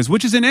things like this,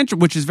 which is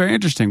very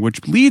interesting,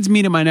 which leads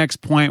me to my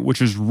next point,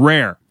 which is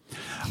rare.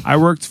 I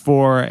worked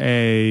for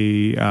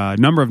a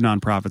number of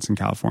nonprofits in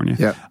California.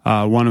 Yep.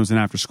 One was an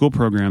after-school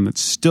program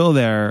that's still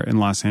there in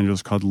Los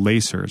Angeles called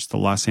LACER. It's the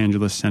Los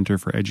Angeles Center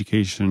for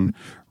Education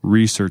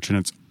Research, and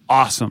it's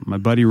awesome. My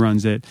buddy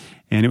runs it,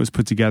 and it was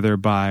put together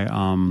by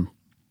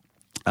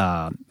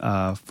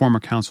former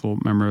council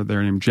member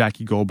there named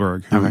Jackie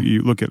Goldberg, who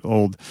you look at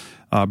old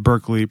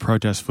Berkeley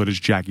protest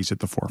footage, Jackie's at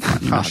the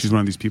forefront. She's one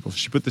of these people.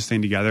 She put this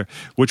thing together,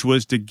 which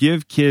was to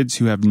give kids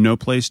who have no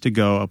place to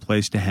go a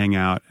place to hang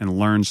out and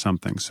learn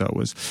something. So it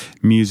was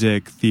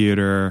music,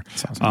 theater,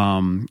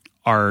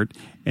 art.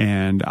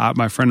 And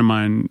my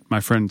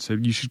friend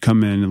said, you should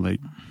come in and like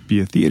be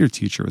a theater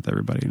teacher with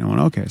everybody. And I went,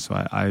 okay. So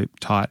I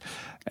taught.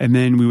 And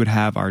then we would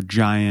have our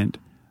giant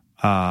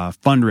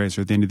fundraiser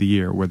at the end of the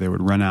year where they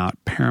would run out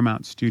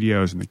Paramount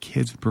Studios and the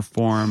kids would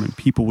perform and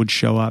people would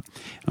show up.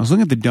 And I was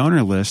looking at the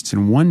donor lists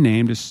and one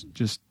name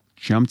just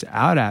jumped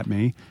out at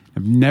me.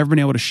 I've never been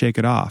able to shake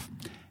it off.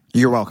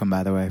 You're welcome,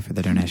 by the way, for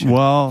the donation.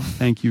 Well,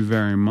 thank you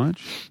very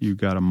much. You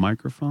got a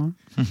microphone.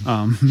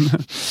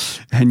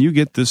 And you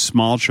get this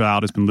small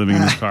child who's been living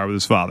in this car with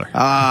his father.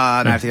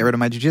 I have to get rid of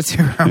my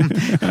jiu-jitsu room.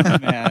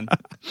 Man.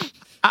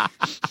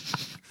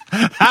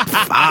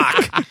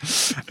 Fuck.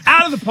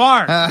 Out of the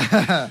park.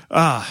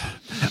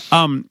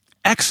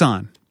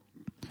 Exxon.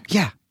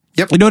 Yeah.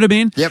 Yep. You know what I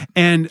mean? Yep.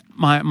 And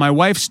my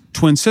wife's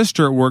twin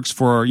sister works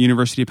for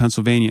University of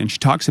Pennsylvania, and she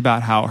talks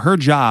about how her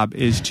job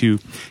is to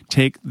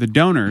take the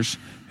donors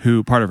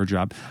who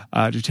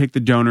take the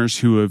donors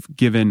who have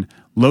given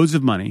loads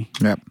of money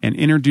and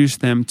introduce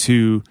them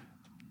to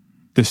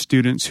the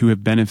students who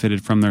have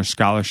benefited from their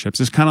scholarships.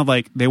 It's kind of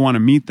like they want to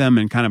meet them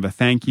and kind of a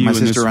thank you. My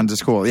sister runs a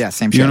school. Yeah,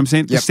 same shit. You know what I'm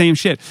saying? Yep. The same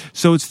shit.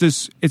 So it's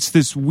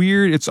this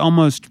weird, it's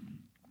almost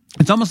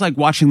like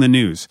watching the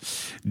news.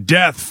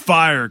 Death,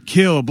 fire,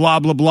 kill,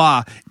 blah, blah,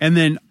 blah. And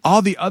then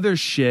all the other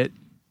shit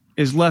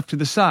is left to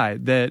the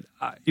side that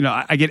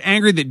I get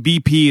angry that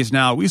BP is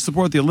now, we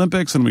support the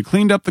Olympics and we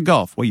cleaned up the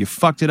Gulf. Well, you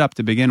fucked it up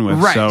to begin with.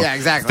 Right, so yeah,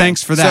 exactly.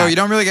 Thanks for that. So you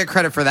don't really get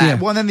credit for that. Yeah.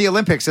 Well, and then the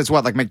Olympics, it's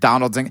what, like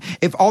McDonald's. And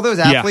if all those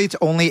athletes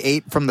only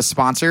ate from the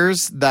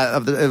sponsors,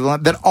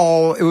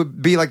 it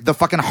would be like the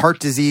fucking heart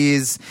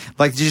disease.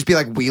 Like, you just be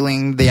like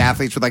wheeling the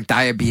athletes with like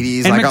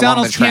diabetes, and like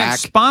McDonald's along the can't track.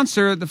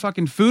 sponsor the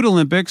fucking Food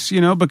Olympics,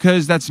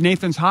 because that's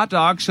Nathan's hot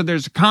dog. So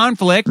there's a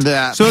conflict.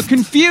 Yeah. So it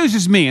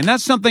confuses me, and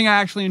that's something I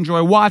actually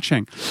enjoy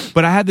watching.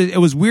 But it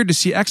was weird to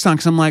see Exxon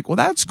because I'm like, well,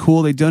 that's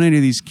cool. They donated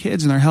to these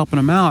kids and they're helping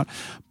them out.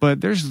 But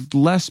there's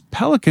less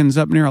pelicans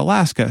up near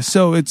Alaska,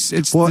 so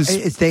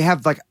they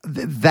have like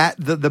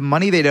the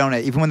money they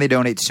donate. Even when they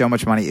donate so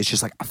much money, it's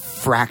just like a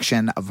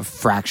fraction of a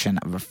fraction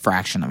of a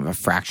fraction of a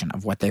fraction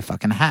of what they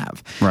fucking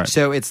have. Right.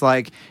 So it's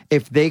like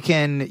if they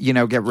can,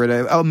 get rid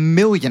of $1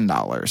 million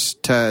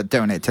to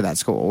donate to that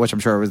school, which I'm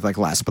sure was like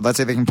less, but let's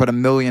say they can put $1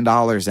 million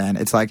in.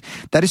 It's like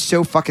that is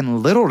so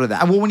fucking little to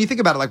that. Well, when you think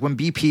about it, like when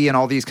BP and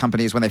all these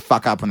companies, when they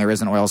fuck up, when there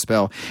is an oil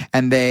spill,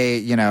 and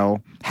they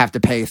have to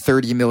pay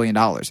 $30 million,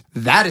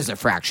 that is a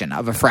fraction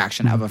of a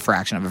fraction of a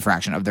fraction of a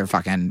fraction of their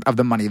fucking of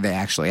the money they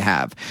actually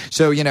have.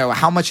 So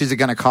how much is it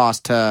going to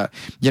cost to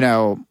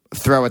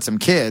throw at some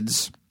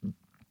kids?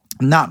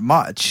 Not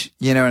much,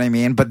 you know what I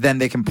mean? But then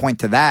they can point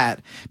to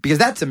that because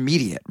that's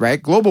immediate,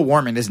 right? Global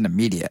warming isn't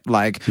immediate.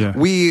 Like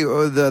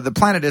the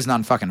planet isn't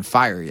on fucking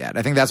fire yet.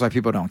 I think that's why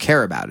people don't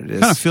care about it. It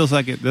kind of feels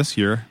like it this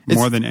year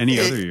more than any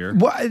other year.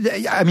 Well,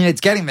 I mean,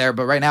 it's getting there,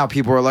 but right now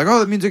people are like, oh,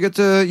 that means I get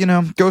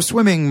to, go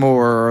swimming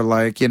more, or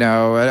like, I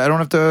don't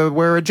have to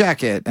wear a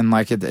jacket, and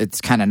like it's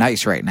kind of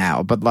nice right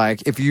now. But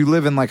like, if you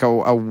live in like a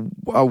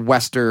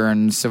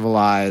Western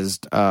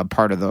civilized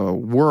part of the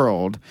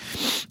world,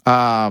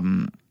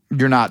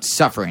 you're not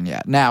suffering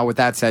yet. Now, with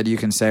that said, you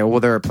can say, well,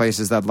 there are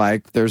places that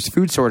like there's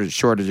food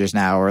shortages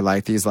now, or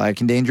like these like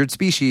endangered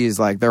species,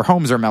 like their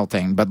homes are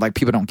melting, but like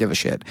people don't give a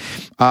shit.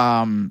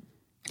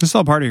 This is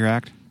all part of your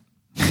act.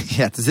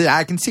 Yeah,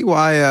 I can see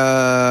why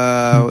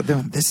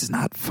this is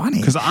not funny.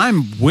 Because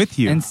I'm with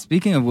you. And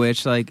speaking of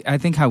which, like I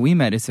think how we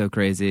met is so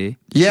crazy.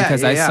 Yeah,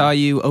 because I saw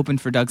you open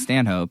for Doug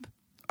Stanhope.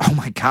 Oh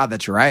my God,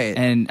 that's right.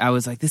 And I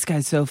was like, this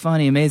guy's so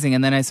funny, amazing.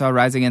 And then I saw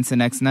Rise Against the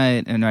next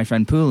night, and my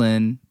friend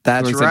Poulin,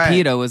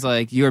 Pito, was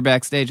like, you were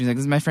backstage. He's like,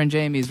 this is my friend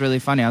Jamie. He's really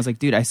funny. I was like,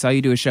 dude, I saw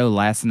you do a show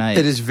last night.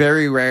 It is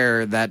very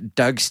rare that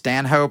Doug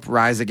Stanhope,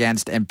 Rise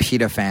Against, and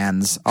Peta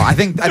fans. Oh, I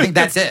think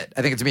that's it.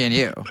 I think it's me and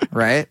you,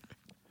 right?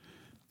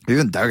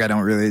 Even Doug, I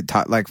don't really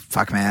talk. Like,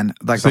 fuck, man.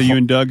 Like, so you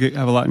and Doug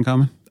have a lot in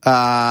common?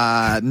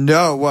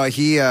 No. Well,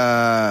 he.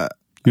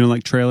 You don't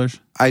like trailers?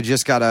 I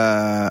just got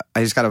a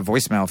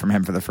voicemail from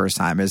him for the first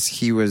time. As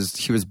he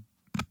was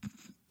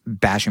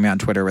bashing me on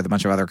Twitter with a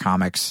bunch of other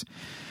comics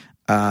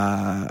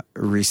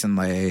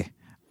recently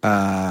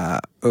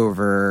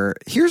over.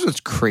 Here's what's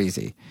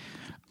crazy.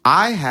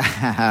 I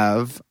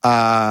have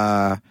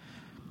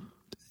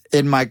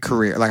in my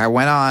career, like I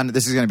went on.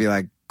 This is going to be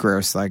like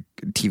gross, like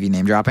TV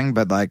name dropping,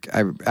 but like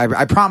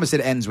I promise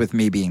it ends with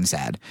me being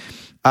sad.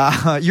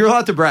 You're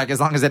allowed to brag as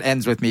long as it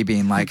ends with me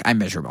being like, I'm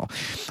miserable.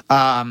 So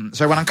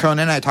I went on Conan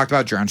and I talked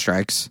about drone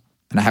strikes,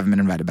 and I haven't been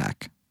invited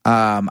back.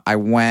 I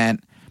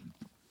went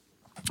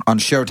on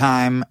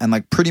Showtime and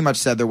like pretty much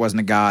said there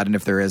wasn't a God, and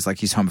if there is, like,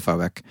 he's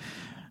homophobic,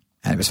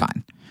 and it was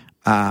fine.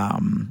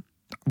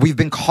 We've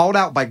been called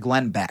out by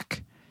Glenn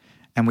Beck,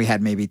 and we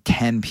had maybe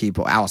 10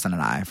 people, Allison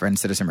and I, for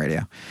Citizen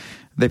Radio.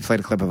 They played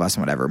a clip of us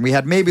and whatever. We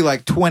had maybe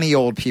like 20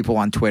 old people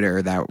on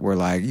Twitter that were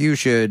like, you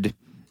should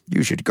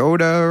go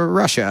to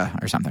Russia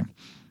or something.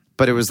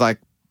 But it was like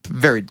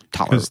very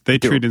tolerable. Because they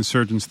treat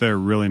insurgents there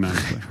really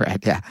nicely.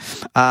 Right, yeah.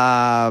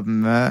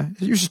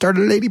 You should start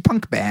a lady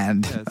punk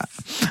band.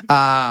 Yes.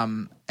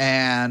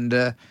 And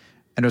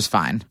it was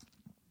fine.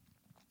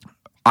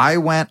 I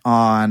went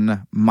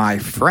on my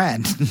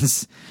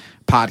friend's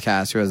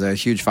podcast, who has a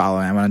huge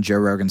following. I went on Joe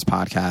Rogan's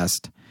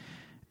podcast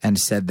and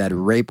said that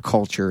rape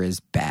culture is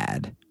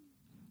bad.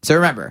 So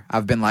remember,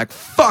 I've been like,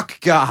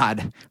 fuck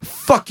God,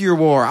 fuck your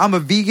war, I'm a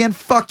vegan,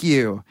 fuck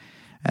you.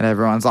 And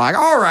everyone's like,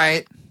 all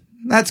right,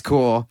 that's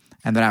cool.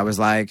 And then I was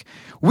like,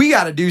 we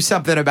got to do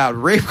something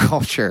about rape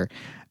culture.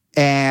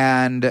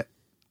 And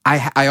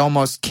I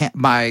almost can't,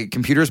 my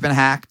computer's been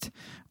hacked.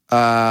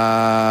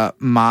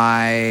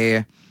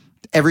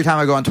 Every time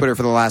I go on Twitter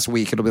for the last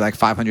week, it'll be like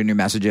 500 new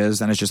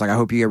messages. And it's just like, I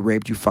hope you get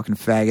raped, you fucking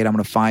faggot. I'm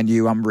going to find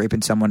you. I'm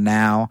raping someone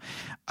now.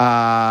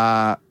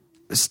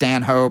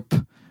 Stanhope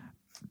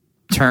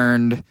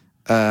turned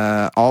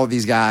all of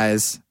these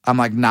guys. I'm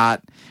like,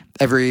 not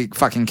every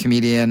fucking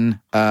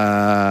comedian.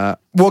 Well,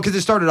 because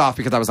it started off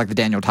because I was like, the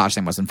Daniel Tosh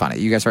thing wasn't funny.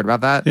 You guys heard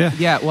about that?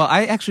 Yeah. Well,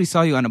 I actually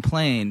saw you on a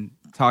plane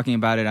talking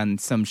about it on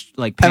some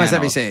like panel.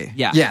 MSNBC.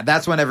 Yeah.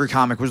 That's when every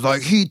comic was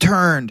like, he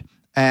turned.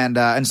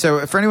 And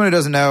so for anyone who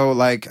doesn't know,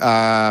 like,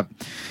 first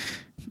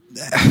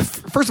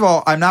of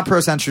all, I'm not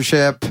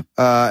pro-censorship.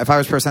 If I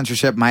was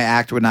pro-censorship, my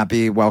act would not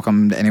be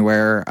welcomed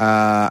anywhere.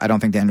 I don't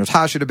think Daniel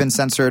Tosh should have been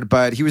censored,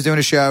 but he was doing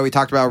a show. He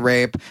talked about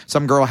rape.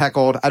 Some girl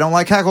heckled. I don't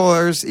like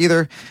hecklers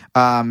either.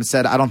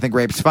 Said, I don't think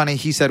rape's funny.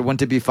 He said,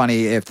 wouldn't it be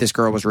funny if this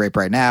girl was raped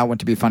right now?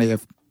 Wouldn't it be funny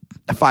if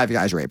 5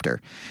 guys raped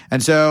her.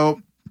 And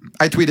so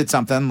I tweeted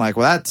something like,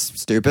 well, that's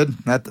stupid.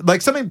 That,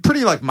 like something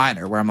pretty like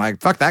minor where I'm like,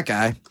 fuck that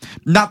guy,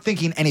 not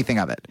thinking anything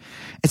of it.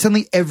 And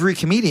suddenly every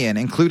comedian,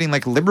 including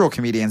like liberal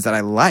comedians that I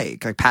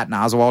like Patton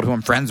Oswalt, who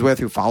I'm friends with,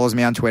 who follows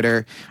me on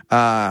Twitter,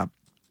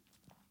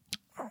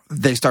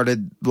 they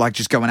started like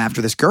just going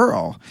after this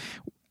girl.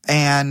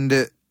 And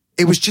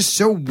it was just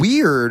so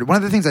weird. One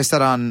of the things I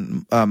said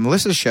on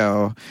Melissa's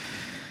show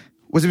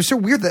was it was so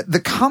weird that the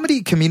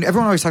comedy community,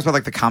 everyone always talks about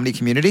like the comedy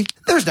community.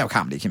 There's no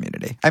comedy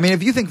community. I mean,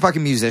 if you think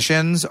fucking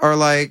musicians are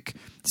like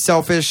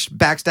selfish,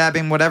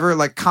 backstabbing, whatever,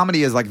 like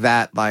comedy is like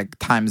that, like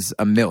times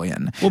a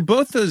million. Well,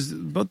 both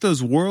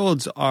those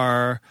worlds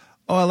are,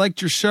 oh, I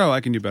liked your show, I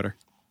can do better.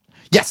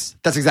 Yes,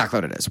 that's exactly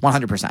what it is.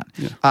 100%.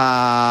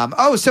 Yeah.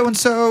 Oh,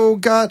 so-and-so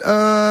got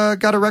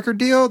a record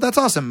deal? That's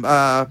awesome.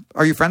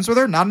 Are you friends with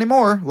her? Not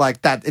anymore.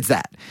 Like that, it's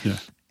that. Yeah.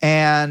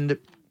 And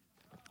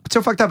what's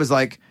so fucked up is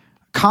like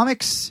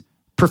comics,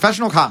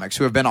 professional comics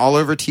who have been all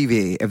over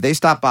TV, if they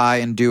stop by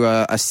and do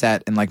a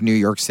set in like New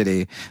York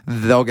City,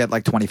 they'll get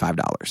like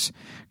 $25.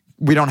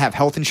 We don't have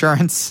health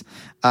insurance.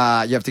 You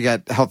have to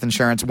get health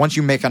insurance. Once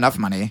you make enough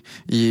money,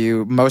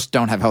 most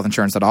don't have health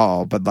insurance at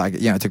all. But like,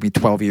 you know, it took me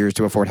 12 years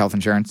to afford health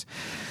insurance.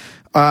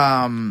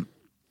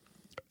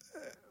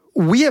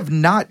 We have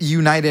not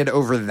united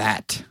over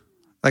that.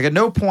 Like at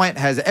no point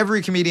has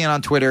every comedian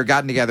on Twitter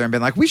gotten together and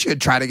been like, we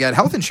should try to get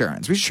health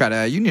insurance. We should try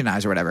to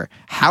unionize or whatever.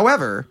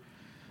 However,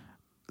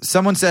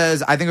 someone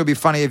says, I think it would be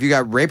funny if you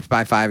got raped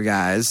by 5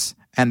 guys,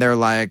 and they're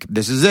like,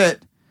 this is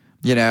it.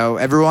 You know,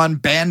 everyone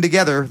band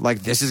together.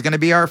 Like, this is going to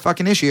be our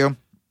fucking issue.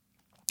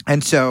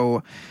 And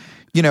so,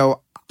 you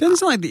know, doesn't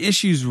sound like the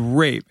issue's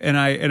rape, and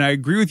I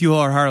agree with you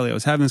wholeheartedly. I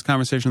was having this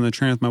conversation on the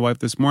train with my wife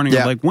this morning.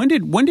 Yeah. Like, when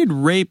did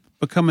rape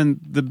become in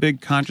the big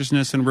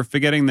consciousness, and we're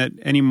forgetting that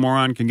any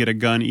moron can get a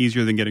gun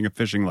easier than getting a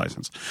fishing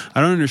license?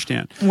 I don't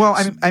understand. Well,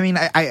 I mean,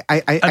 are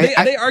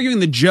they arguing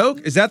the joke?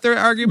 Is that their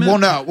argument? Well,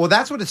 no. Well,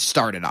 that's what it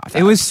started off.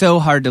 It was so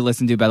hard to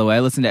listen to. By the way, I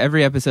listened to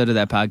every episode of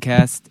that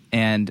podcast,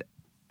 and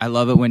I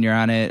love it when you're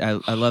on it.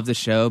 I love the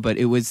show, but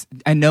it was,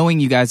 and knowing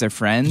you guys are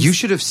friends, you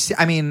should have.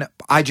 I mean,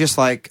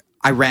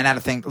 I ran out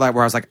of things like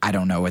where I was like, I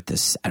don't even know what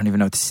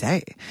to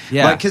say.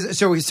 Yeah. Like,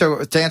 so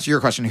to answer your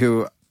question,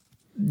 who,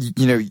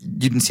 you know, you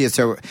didn't see it.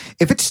 So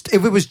if it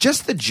was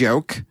just the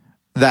joke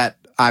that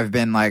I've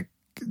been like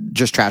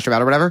just trashed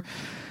about or whatever,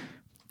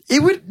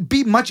 it would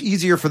be much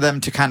easier for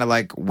them to kind of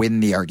like win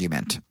the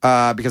argument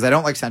because I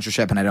don't like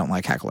censorship and I don't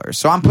like hecklers.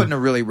 So I'm put in a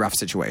really rough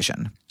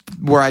situation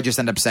where I just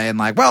end up saying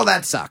like, well,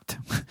 that sucked.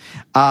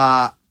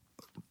 But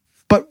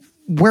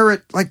where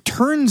it like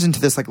turns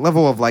into this like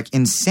level of like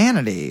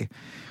insanity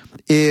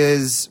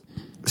is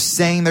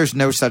saying there's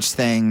no such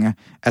thing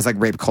as like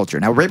rape culture.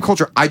 Now, rape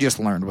culture, I just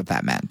learned what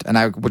that meant, and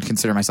I would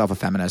consider myself a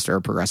feminist or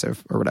a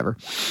progressive or whatever.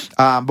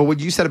 But what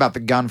you said about the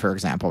gun, for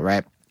example,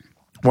 right?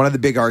 One of the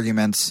big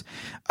arguments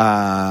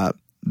that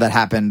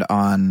happened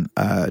on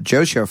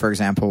Joe's show, for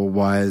example,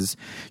 was,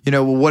 you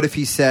know, well, what if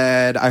he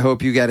said, I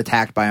hope you get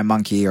attacked by a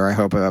monkey, or I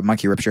hope a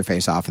monkey rips your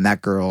face off, and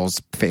that girl's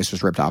face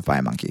was ripped off by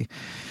a monkey.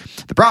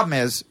 The problem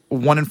is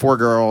 1 in 4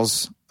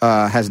 girls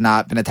has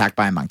not been attacked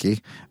by a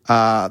monkey.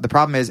 The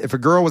problem is if a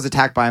girl was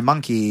attacked by a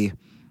monkey,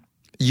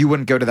 you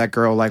wouldn't go to that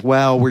girl like,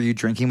 well, were you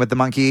drinking with the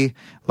monkey?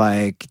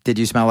 Like, did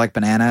you smell like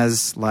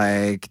bananas?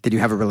 Like, did you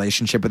have a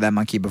relationship with that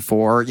monkey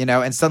before? You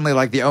know, and suddenly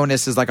like the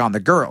onus is like on the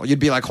girl. You'd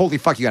be like, holy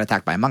fuck, you got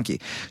attacked by a monkey.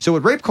 So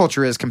what rape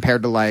culture is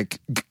compared to like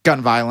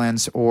gun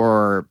violence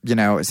or, you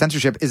know,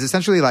 censorship is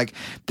essentially like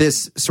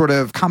this sort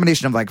of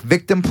combination of like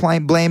victim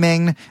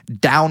blaming,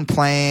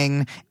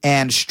 downplaying,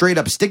 and straight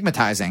up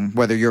stigmatizing,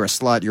 whether you're a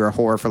slut, you're a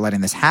whore for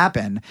letting this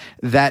happen,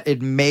 that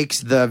it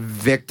makes the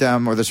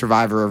victim or the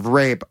survivor of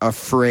rape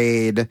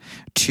afraid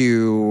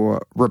to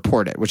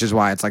report it, which is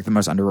why it's like the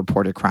most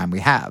underreported crime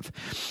we have.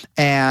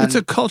 And it's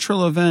a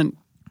cultural event.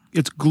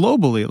 It's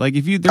globally. Like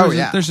if you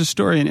there's a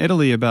story in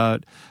Italy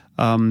about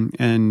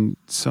and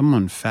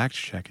someone fact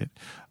check it.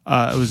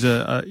 It was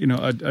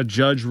a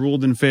judge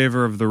ruled in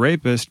favor of the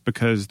rapist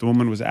because the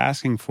woman was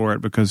asking for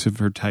it because of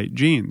her tight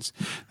jeans.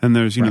 And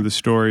there's the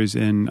stories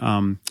in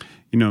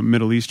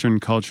Middle Eastern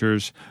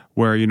cultures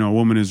where, you know, a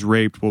woman is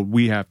raped. Well,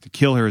 we have to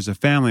kill her as a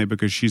family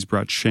because she's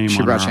brought shame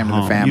on our home. To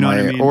the family. You know what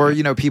I mean? Or,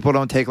 you know, people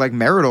don't take like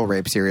marital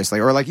rape seriously,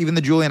 or like even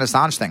the Julian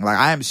Assange thing. Like,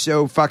 I am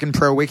so fucking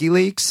pro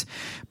WikiLeaks,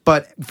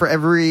 but for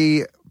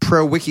every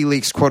pro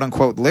WikiLeaks quote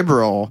unquote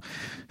liberal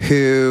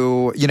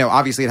who, you know,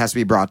 obviously it has to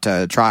be brought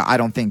to trial. I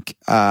don't think,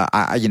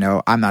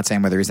 I'm not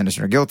saying whether he's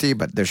innocent or guilty,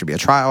 but there should be a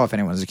trial if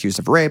anyone is accused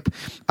of rape,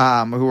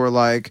 who are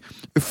like,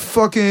 if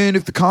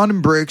the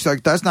condom breaks,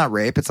 like, that's not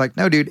rape. It's like,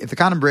 no, dude, if the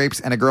condom breaks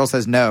and a girl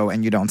says no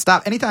and you don't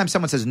stop, anytime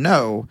someone says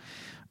no,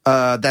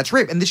 that's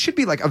rape. And this should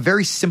be like a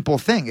very simple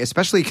thing,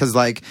 especially because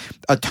like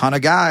a ton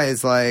of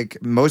guys,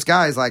 like most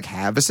guys, like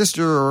have a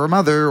sister or a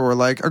mother or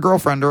like a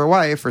girlfriend or a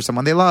wife or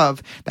someone they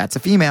love that's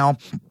a female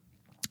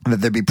that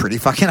they'd be pretty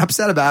fucking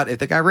upset about if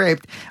they got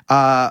raped.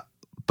 But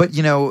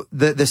you know,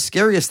 the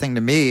scariest thing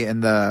to me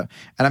and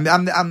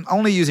I'm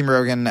only using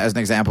Rogan as an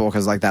example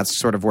because like that's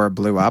sort of where it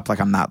blew up. Like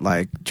I'm not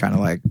like trying to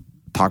like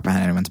talk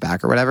behind anyone's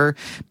back or whatever.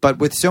 But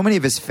with so many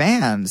of his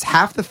fans,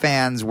 half the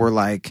fans were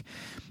like,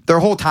 their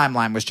whole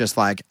timeline was just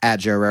like at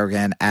Joe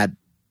Rogan, at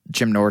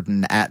Jim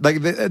Norton, at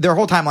like their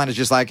whole timeline is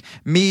just like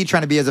me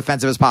trying to be as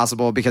offensive as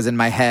possible because in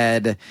my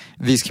head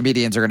these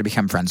comedians are going to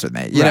become friends with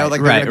me. You know,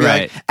 like they're going to be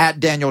like at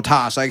Daniel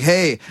Tosh, like,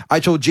 hey, I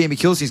told Jamie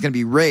Kilstein he's going to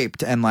be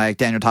raped, and like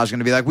Daniel Tosh is going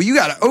to be like, well, you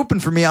got to open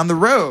for me on the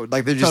road.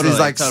 Like they're just these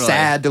like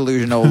sad,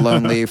 delusional,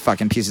 lonely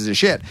fucking pieces of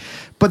shit.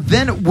 But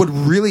then what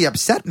really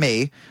upset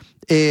me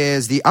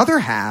is the other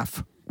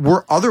half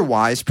were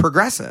otherwise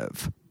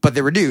progressive. But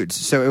they were dudes.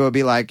 So it would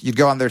be like, you'd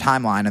go on their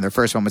timeline and their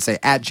first one would say,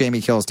 at Jamie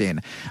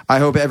Kilstein, I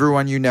hope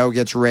everyone you know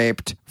gets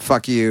raped.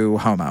 Fuck you,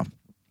 homo.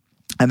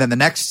 And then the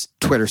next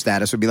Twitter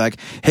status would be like,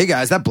 hey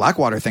guys, that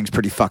Blackwater thing's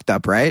pretty fucked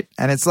up, right?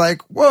 And it's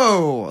like,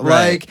 whoa.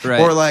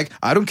 Or like,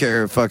 I don't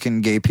care if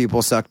fucking gay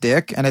people suck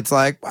dick. And it's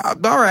like, well,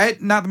 all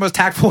right, not the most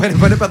tactful way to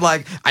put it, but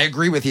like, I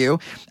agree with you.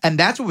 And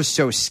that's what was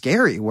so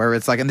scary, where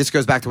it's like, and this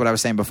goes back to what I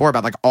was saying before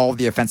about like all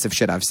the offensive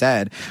shit I've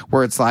said,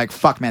 where it's like,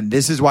 fuck man,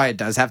 this is why it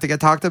does have to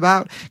get talked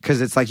about. Cause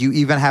it's like, you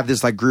even have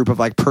this like group of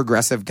like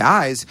progressive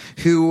guys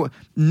who,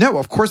 no,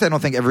 of course I don't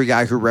think every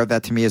guy who wrote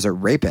that to me is a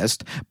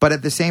rapist. But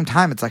at the same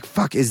time, it's like,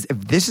 fuck, if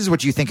this is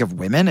what you think of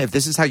women, if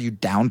this is how you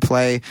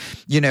downplay,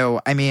 you know,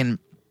 I mean,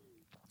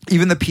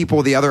 even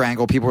the other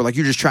angle, people were like,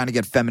 you're just trying to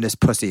get feminist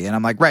pussy. And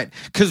I'm like, right,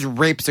 because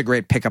rape's a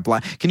great pickup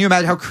line. Can you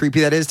imagine how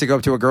creepy that is to go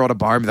up to a girl at a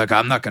bar and be like,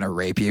 I'm not going to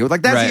rape you?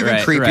 Like, that's even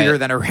creepier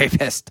than a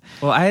rapist.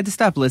 Well, I had to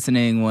stop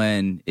listening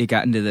when it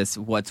got into this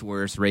what's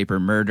worse, rape or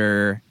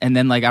murder. And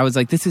then, like, I was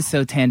like, this is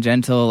so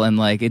tangential. And,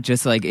 like, it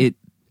just, like, it,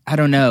 I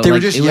don't know. They were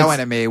just yelling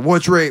at me.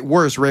 What's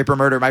worse, rape or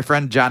murder? My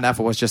friend John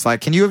Neffel was just like,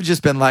 can you have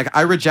just been like,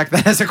 I reject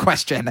that as a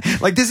question.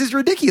 Like, this is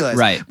ridiculous.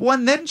 Right.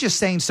 One, then just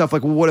saying stuff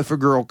like, well, what if a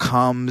girl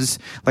comes,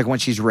 like, when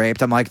she's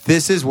raped? I'm like,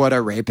 this is what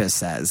a rapist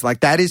says. Like,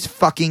 that is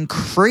fucking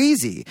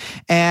crazy.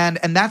 And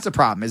that's the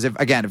problem, is if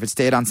it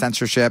stayed on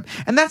censorship.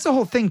 And that's the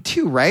whole thing,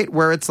 too, right?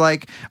 Where it's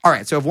like, all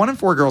right, so if 1 in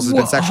 4 girls has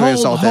been sexually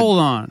assaulted.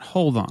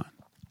 Hold on.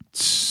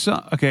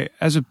 So, okay,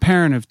 as a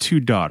parent of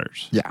 2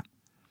 daughters. Yeah.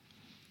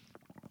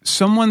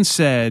 Someone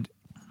said,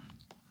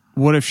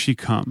 what if she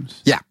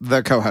comes? Yeah,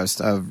 the co-host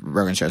of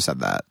Rogan Show said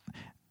that.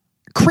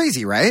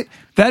 Crazy, right?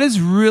 That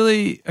is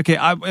really okay.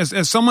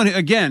 As someone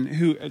again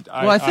who,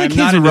 I think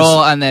his role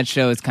on that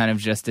show is kind of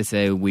just to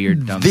say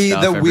weird, dumb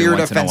stuff. The weird,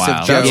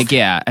 offensive jokes.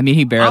 Yeah, I mean,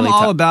 he barely. I'm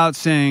all about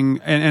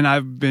saying, and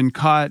I've been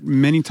caught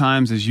many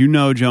times, as you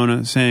know,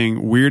 Jonah,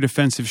 saying weird,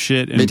 offensive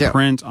shit in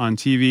print, on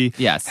TV.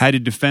 Yes, had to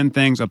defend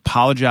things,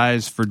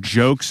 apologize for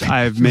jokes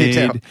I've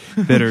made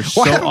that are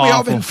so awful. Why haven't we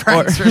all been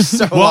friends for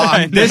so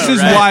long? This is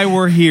why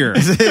we're here.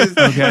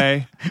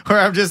 Okay, where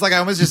I'm just like, I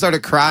almost just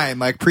started crying,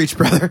 like, preach,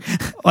 brother.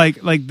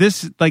 like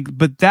this,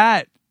 but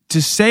that,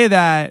 to say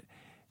that,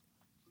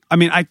 I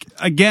mean, I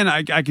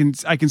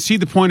can see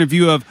the point of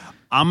view of,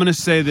 I'm going to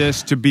say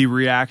this to be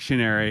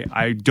reactionary.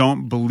 I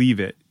don't believe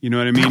it. You know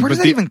what I mean? Where does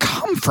that even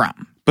come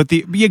from? But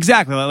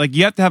exactly, like,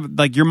 you have to have,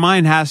 like, your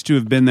mind has to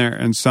have been there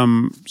in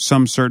some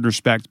certain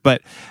respect.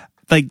 But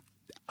like,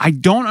 I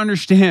don't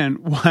understand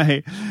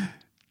why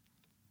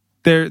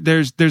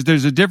there's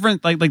a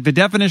different, like the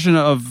definition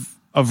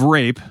of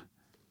rape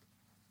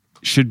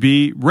should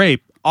be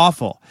rape.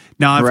 Awful.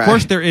 Now, of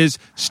course, there is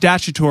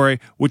statutory,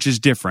 which is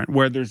different,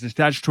 where there's the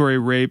statutory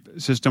rape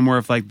system where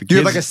if, like, the kids... You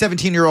have, like, a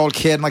 17-year-old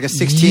kid and, like, a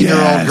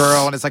 16-year-old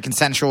girl, and it's, like,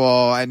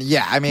 consensual, and,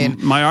 yeah, I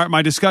mean...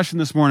 My discussion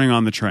this morning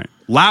on the train.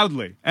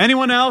 Loudly.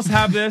 Anyone else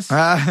have this?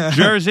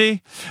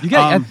 Jersey? You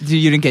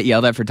didn't get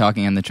yelled at for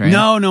talking on the train?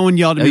 No one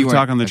yelled at me for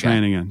talking on the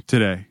train again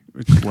today.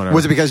 Whatever.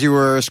 Was it because you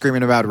were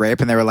screaming about rape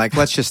and they were like,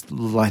 let's just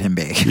let him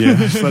be? Yeah,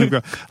 just let him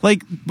go.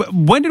 Like,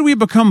 when did we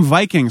become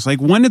Vikings?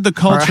 Like, when did the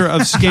culture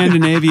of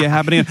Scandinavia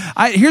happen?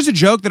 Here's a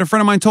joke that a friend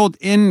of mine told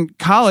in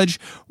college.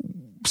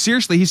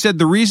 Seriously, he said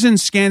the reason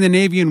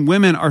Scandinavian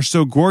women are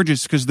so gorgeous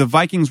is because the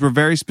Vikings were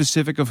very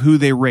specific of who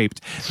they raped.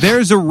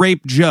 There's a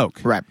rape joke.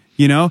 Right.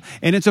 You know?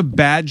 And it's a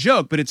bad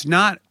joke, but it's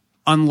not...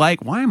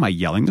 Unlike, why am I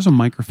yelling? There's a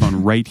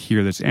microphone right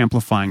here that's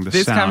amplifying the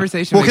sound. This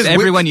conversation makes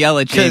everyone yell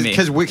at Jamie.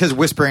 Because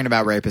whispering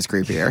about rape is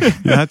creepier.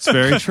 That's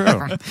very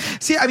true.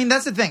 See, I mean,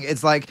 that's the thing.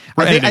 It's like,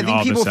 I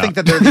think people think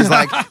that they're these,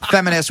 like,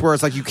 feminists where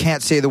it's like, you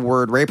can't say the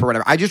word rape or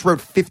whatever. I just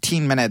wrote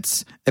 15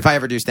 minutes, if I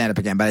ever do stand-up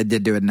again, but I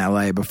did do it in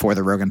LA before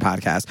the Rogan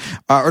podcast.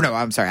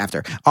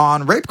 After.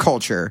 On rape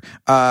culture.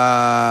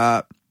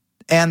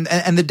 And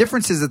the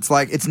difference is, it's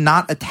like, it's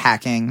not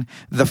attacking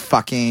the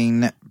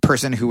fucking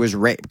person who was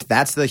raped.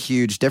 That's the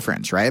huge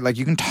difference, right? Like,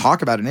 you can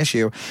talk about an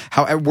issue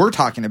how we're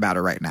talking about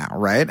it right now,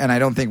 right? And I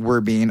don't think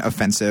we're being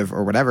offensive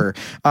or whatever.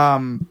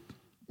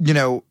 You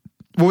know,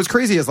 what was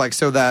crazy is, like,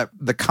 so that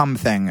the cum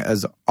thing,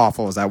 as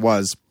awful as that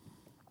was,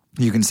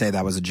 you can say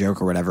that was a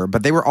joke or whatever,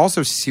 but they were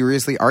also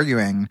seriously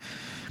arguing.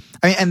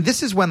 I mean, and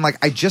this is when, like,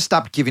 I just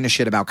stopped giving a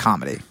shit about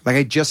comedy.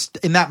 Like,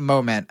 in that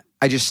moment,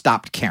 I just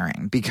stopped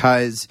caring,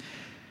 because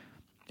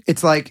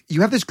it's like,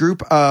 you have this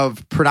group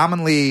of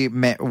predominantly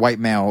white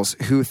males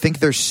who think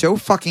they're so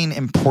fucking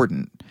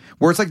important,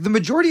 where it's like the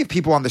majority of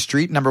people on the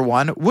street, number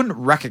one, wouldn't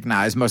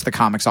recognize most of the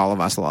comics all of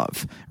us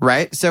love,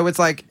 right? So it's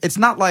like, it's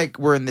not like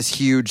we're in this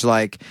huge,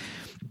 like,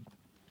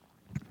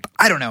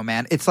 I don't know,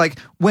 man. It's like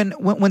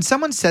when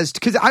someone says,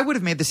 because I would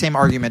have made the same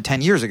argument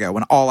 10 years ago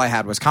when all I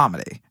had was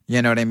comedy.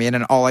 You know what I mean?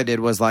 And all I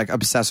did was like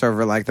obsess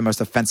over like the most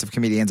offensive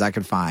comedians I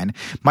could find.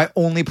 My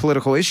only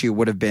political issue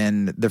would have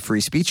been the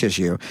free speech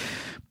issue.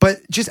 But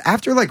just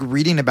after like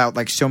reading about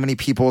like so many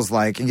people's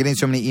like and getting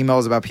so many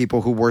emails about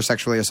people who were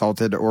sexually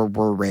assaulted or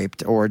were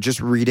raped, or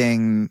just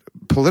reading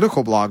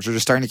political blogs or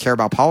just starting to care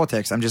about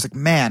politics, I'm just like,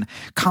 man,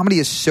 comedy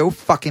is so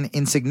fucking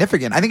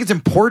insignificant. I think it's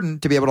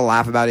important to be able to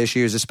laugh about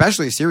issues,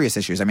 especially serious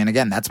issues. I mean,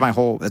 again, that's been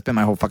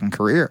my whole fucking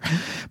career.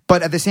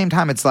 But at the same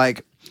time, it's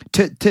like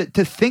to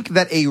think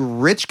that a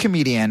rich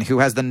comedian who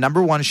has the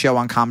 #1 show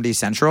on Comedy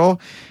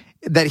Central,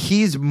 that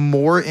he's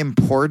more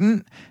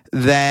important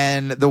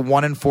than the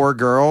 1 in 4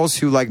 girls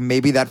who like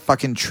maybe that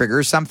fucking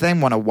triggers something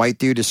when a white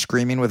dude is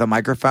screaming with a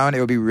microphone. It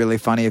would be really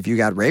funny if you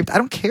got raped. I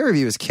don't care if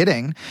he was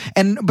kidding.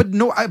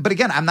 But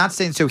again, I'm not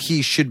saying so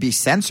he should be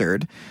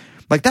censored.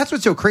 Like, that's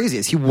what's so crazy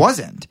is he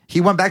wasn't.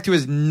 He went back to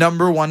his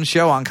 #1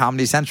 show on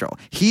Comedy Central.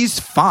 He's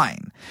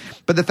fine.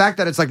 But the fact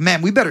that it's like,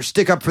 man, we better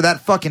stick up for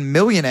that fucking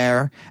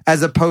millionaire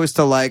as opposed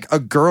to like a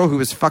girl who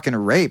was fucking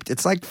raped.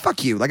 It's like,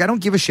 fuck you. Like, I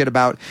don't give a shit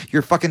about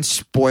your fucking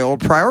spoiled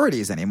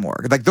priorities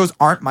anymore. Like, those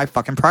aren't my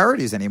fucking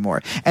priorities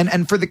anymore.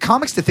 And for the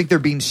comics to think they're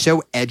being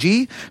so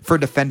edgy for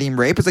defending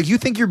rape, it's like, you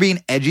think you're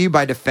being edgy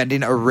by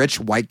defending a rich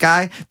white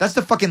guy? That's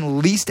the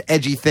fucking least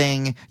edgy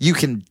thing you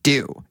can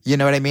do. You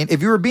know what I mean?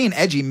 If you were being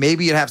edgy,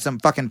 maybe you'd have some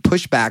fucking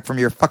pushback from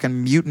your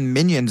fucking mutant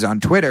minions on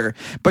Twitter,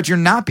 but you're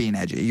not being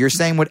edgy. You're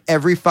saying what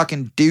every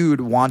fucking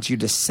dude wants you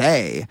to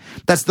say.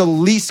 That's the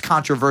least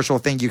controversial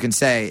thing you can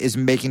say, is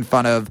making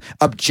fun of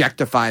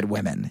objectified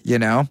women, you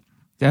know?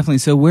 Definitely.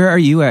 So where are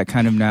you at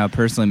kind of now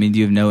personally? I mean, do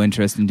you have no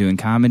interest in doing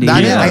comedy?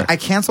 I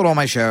canceled all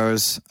my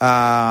shows.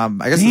 I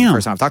guess it's the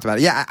first time I've talked about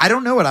it. Yeah, I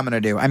don't know what I'm going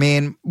to do. I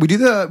mean, we do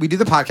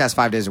the podcast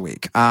 5 days a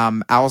week.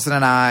 Allison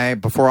and I,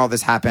 before all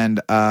this happened,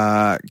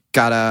 got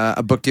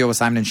a book deal with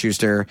Simon &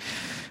 Schuster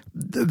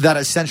that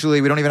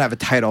essentially, we don't even have a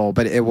title,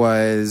 but it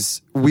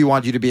was, we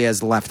want you to be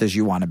as left as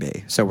you want to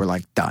be. So we're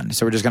like, done.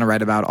 So we're just going to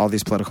write about all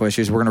these political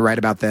issues. We're going to write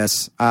about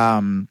this.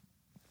 And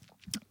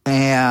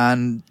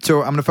so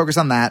I'm going to focus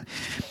on that.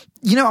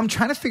 You know, I'm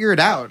trying to figure it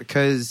out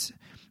because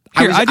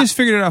I just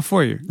figured it out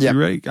for you. Yeah. You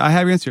ready? I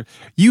have your answer.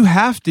 You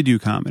have to do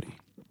comedy.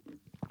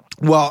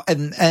 Well,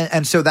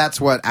 and so that's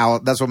what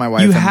my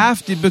wife. You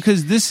have to,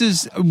 because this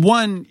is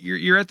one.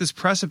 You're at this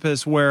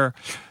precipice where,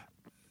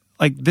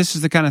 like, this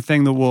is the kind of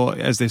thing that will,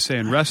 as they say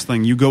in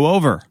wrestling, you go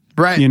over.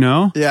 Right. You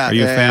know? Yeah. Are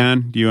you a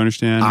fan? Do you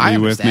understand? Are you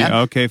understand. with me?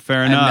 Okay,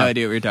 fair I enough. have no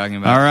idea what you're talking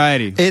about. All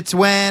righty. It's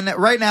when,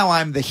 right now,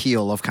 I'm the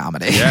heel of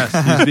comedy. Yes,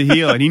 he's the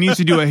heel, and he needs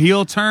to do a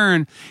heel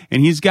turn,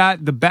 and he's got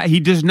he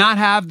does not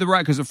have the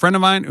right, because a friend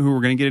of mine who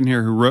we're going to get in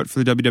here who wrote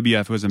for the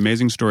WWF, who has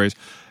amazing stories.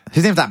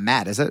 His name's not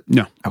Matt, is it?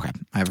 No. Okay.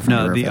 I have a friend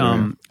who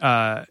wrote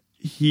for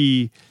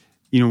he,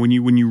 you know,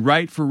 when you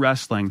write for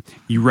wrestling,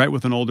 you write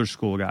with an older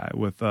school guy,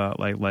 with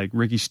like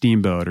Ricky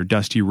Steamboat or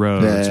Dusty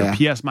Rhodes or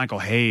P.S. Michael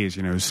Hayes,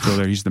 you know, who's still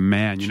there. He's the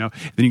man, you know.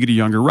 Then you get a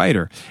younger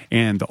writer,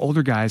 and the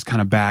older guys kind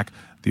of back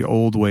the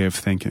old way of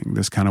thinking,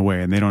 this kind of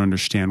way, and they don't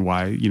understand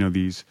why, you know,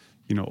 these,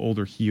 you know,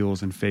 older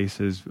heels and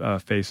faces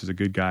a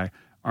good guy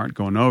aren't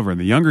going over, and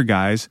the younger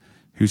guys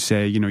who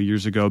say, you know,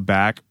 years ago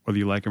back, whether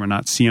you like him or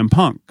not, CM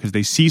Punk, because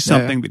they see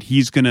something that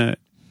he's gonna.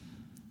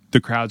 The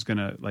crowd's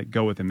gonna like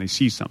go with him. They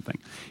see something.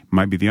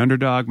 Might be the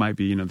underdog. Might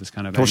be, you know, this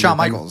kind of. Well, Shawn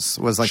Michaels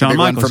was like the big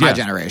one for my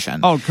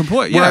generation. Oh,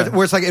 completely. Yeah.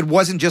 Where it's like it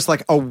wasn't just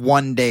like a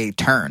one-day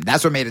turn.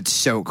 That's what made it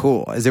so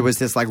cool. Is it was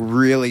this like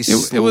really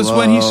slow. It was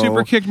when he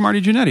super kicked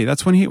Marty Jannetty.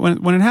 That's when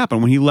when it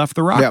happened. When he left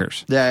the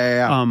Rockers.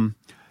 Yeah.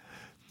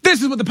 This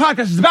is what the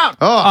podcast is about.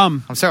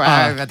 I'm sorry,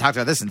 I haven't talked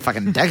about this in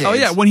fucking decades. Oh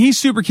yeah, when he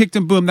super kicked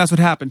him, boom, that's what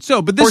happened.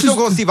 So, but this is so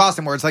cool with Steve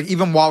Austin, where it's like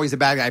even while he's a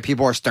bad guy,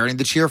 people are starting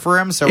to cheer for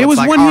him. So it was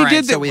like, when all he right,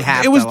 did that. So we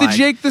have it was to, the like,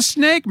 Jake the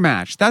Snake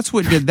match. That's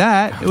what did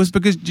that. It was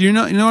because you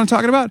know what I'm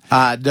talking about?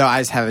 No, I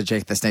just have a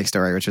Jake the Snake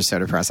story, which is so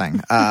depressing.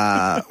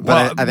 But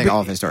I think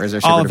all of his stories are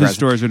super all of depressing. his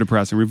stories are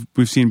depressing.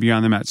 We've seen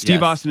beyond the mat.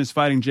 Steve Austin is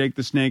fighting Jake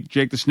the Snake.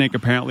 Jake the Snake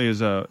apparently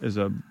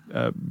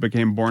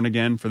became born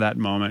again for that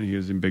moment. He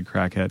was a big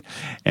crackhead.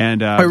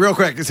 And wait, real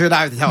quick, so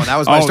I have to tell. That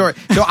was my story.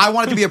 So I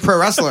wanted to be a pro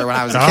wrestler when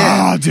I was a kid.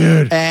 Oh,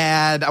 dude.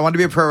 And I wanted to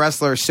be a pro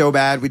wrestler so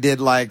bad. We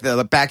did like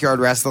the backyard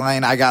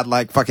wrestling. I got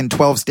like fucking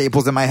 12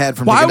 staples in my head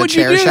from taking a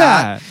chair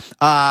shot.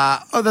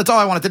 That's all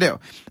I wanted to do.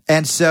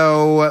 And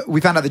so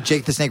we found out that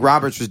Jake the Snake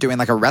Roberts was doing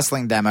like a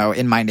wrestling demo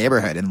in my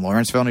neighborhood in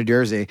Lawrenceville, New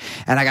Jersey.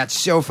 And I got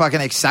so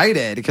fucking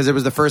excited because it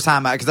was the first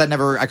time, because I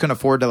couldn't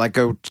afford to like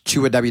go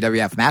to a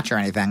WWF match or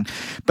anything.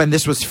 But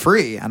this was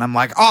free. And I'm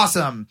like,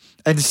 awesome.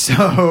 And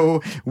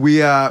so we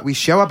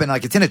show up and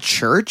like it's in a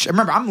church.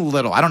 Remember, I'm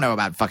little. I don't know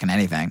about fucking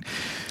anything.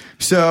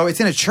 So it's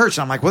in a church.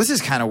 And I'm like, well, this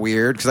is kind of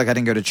weird because like I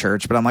didn't go to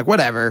church. But I'm like,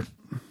 whatever.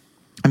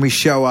 And we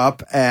show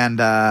up and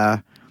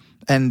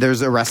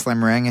there's a wrestling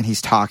ring and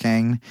he's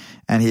talking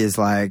and he's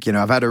like, you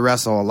know, I've had to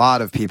wrestle a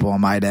lot of people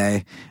in my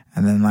day.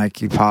 And then like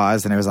he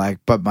paused and it was like,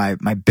 but my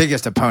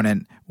biggest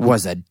opponent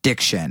was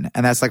addiction.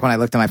 And that's like when I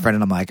looked at my friend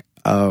and I'm like,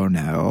 oh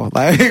no,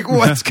 like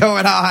what's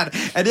going on?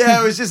 And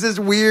yeah, it was just this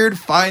weird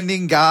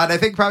finding God. I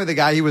think probably the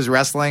guy he was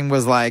wrestling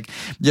was like,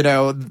 you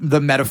know,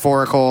 the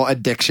metaphorical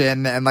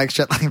addiction and like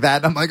shit like that.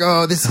 And I'm like,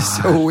 oh, this is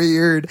so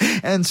weird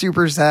and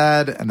super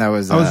sad. And that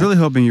was, I was really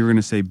hoping you were going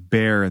to say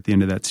bear at the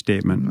end of that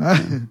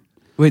statement.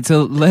 Wait,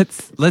 so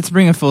let's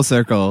bring a full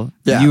circle.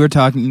 Yeah. You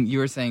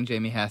were saying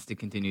Jamie has to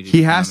continue to do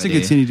He has to comedy.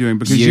 continue doing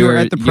because you're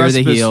at the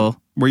precipice the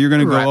heel. where you're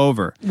going to Right. go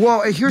over.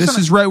 Well, here's This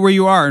something- is right where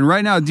you are. And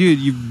right now, dude,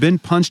 you've been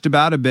punched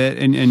about a bit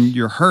and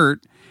you're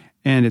hurt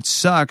and it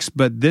sucks,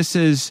 but this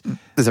is...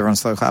 Is everyone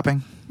slow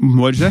clapping?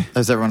 What'd you say?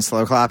 Is everyone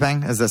slow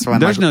clapping? Is this one?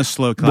 There's like, no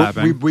slow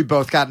clapping. We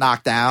both got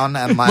knocked down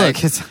and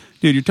like... it's,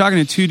 Dude, you're talking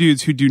to two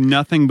dudes who do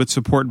nothing but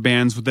support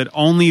bands that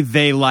only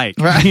they like.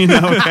 Right. You know,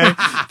 okay?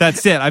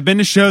 That's it. I've been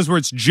to shows where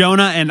it's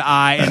Jonah and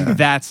I, and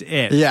that's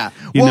it. yeah.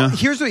 You Well, know?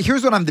 here's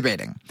what I'm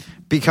debating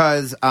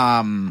because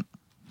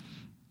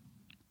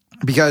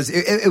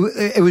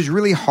it was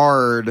really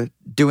hard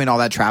doing all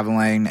that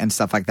traveling and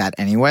stuff like that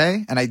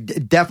anyway, and I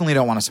definitely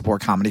don't want to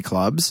support comedy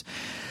clubs.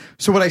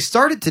 So what I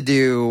started to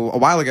do a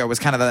while ago was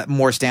kind of that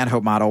more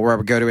Stanhope model where I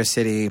would go to a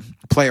city,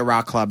 play a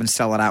rock club, and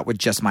sell it out with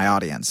just my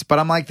audience. But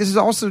I'm like, this is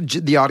also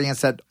the audience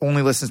that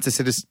only listens to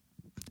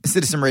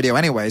Citizen Radio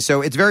anyway.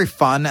 So it's very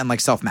fun and like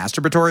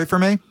self-masturbatory for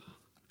me.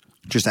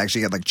 Just to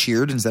actually get like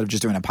cheered instead of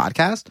just doing a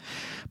podcast.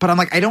 But I'm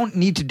like, I don't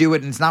need to do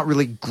it, and it's not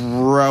really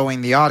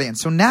growing the audience.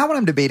 So now what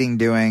I'm debating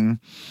doing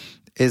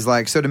is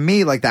like, so to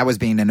me, like that was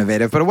being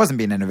innovative, but it wasn't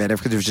being innovative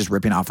because it was just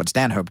ripping off what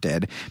Stanhope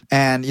did.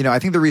 And, you know, I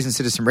think the reason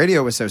Citizen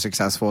Radio was so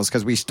successful is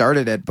because we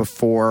started it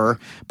before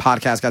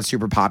podcasts got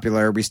super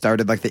popular. We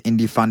started like the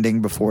indie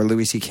funding before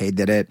Louis C.K.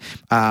 did it.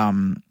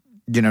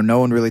 You know, no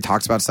one really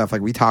talks about stuff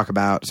like we talk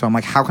about. So I'm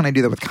like, how can I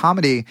do that with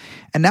comedy?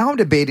 And now I'm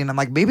debating, I'm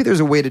like, maybe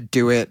there's a way to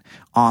do it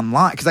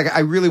online. Because like,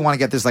 I really want to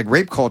get this like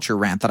rape culture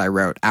rant that I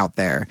wrote out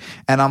there.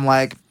 And I'm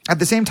like, at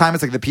the same time,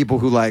 it's like the people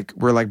who like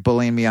were like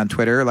bullying me on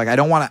Twitter. Like I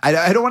don't want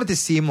it to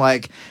seem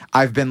like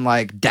I've been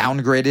like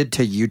downgraded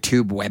to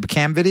YouTube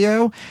webcam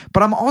video.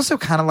 But I'm also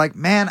kind of like,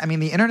 man, I mean,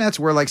 the internet's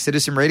where like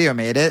Citizen Radio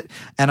made it.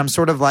 And I'm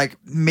sort of like,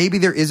 maybe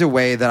there is a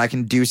way that I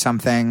can do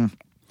something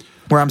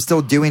where I'm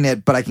still doing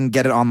it, but I can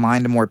get it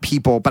online to more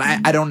people. But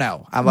I don't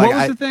know. I'm like, what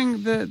was the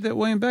thing that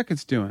William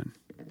Beckett's doing?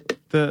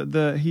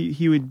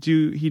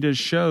 He does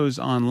shows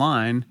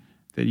online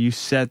that you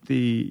set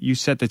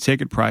the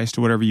ticket price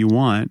to whatever you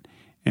want,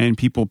 and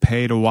people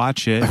pay to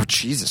watch it. Oh,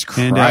 Jesus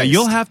Christ. And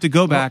you'll have to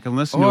go back and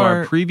listen to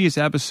our previous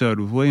episode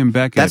with William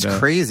Beckett. That's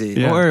crazy.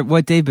 Yeah. Or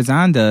what Dave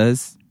Bazan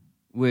does,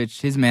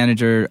 which his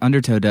manager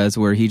Undertow does,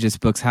 where he just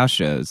books house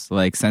shows,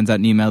 like sends out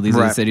an email. These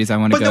are the cities I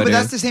want to go to. But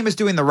that's the same as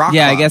doing the rock.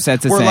 Yeah, club, I guess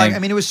that's the where, same. Like, I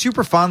mean, it was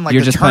super fun. Like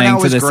you're the just playing turnout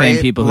to was the great.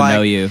 same people who like,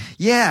 know you.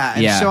 Yeah,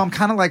 and Yeah. so I'm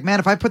kind of like,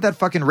 man, if I put that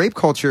fucking rape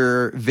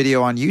culture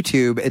video on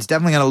YouTube, it's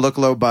definitely going to look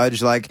low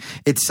budge. Like,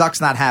 it sucks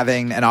not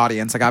having an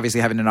audience. Like,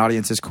 obviously having an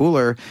audience is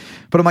cooler.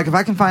 But I'm like, if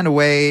I can find a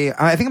way,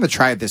 I think I'm gonna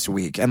try it this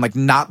week and like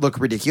not look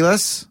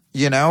ridiculous,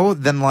 you know,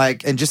 then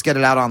like, and just get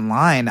it out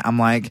online. I'm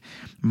like,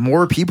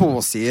 more people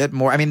will see it.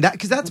 More, I mean,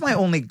 because that's my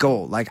only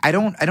goal. Like, I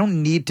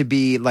don't need to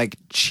be like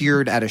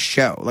cheered at a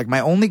show. Like,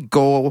 my only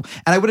goal,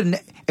 and I wouldn't,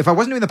 if I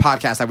wasn't doing the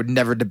podcast, I would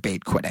never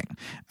debate quitting.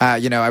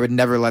 You know, I would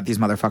never let these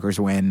motherfuckers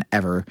win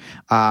ever.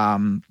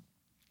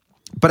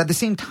 But at the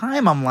same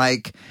time, I'm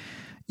like,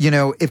 you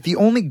know, if the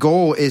only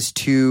goal is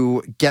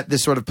to get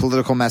this sort of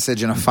political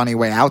message in a funny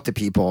way out to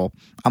people,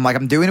 I'm like,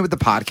 I'm doing it with the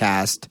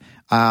podcast.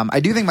 I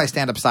do think my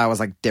stand-up style was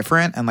like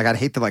different, and like I'd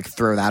hate to like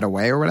throw that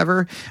away or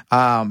whatever.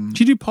 Did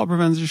you do Paul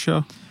Provenz's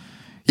show?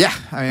 Yeah,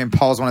 I mean,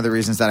 Paul's one of the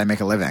reasons that I make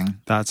a living.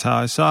 That's how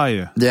I saw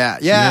you.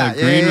 Yeah.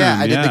 Green Room,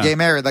 I did the gay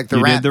married, like the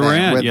You rant did the thing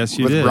rant. with, Yes,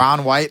 you with did.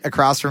 Ron White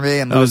across from me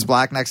and That Louis was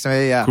Black next to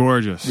me. Yeah,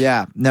 gorgeous.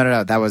 Yeah,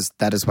 no.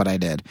 That is what I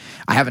did.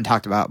 I haven't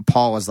talked about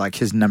Paul. Was like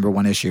his number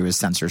one issue is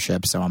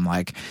censorship. So I'm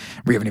like,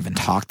 we haven't even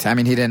talked. I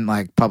mean, he didn't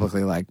like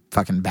publicly like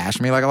fucking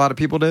bash me like a lot of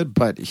people did,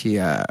 but we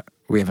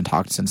haven't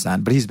talked since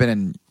then. But he's been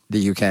in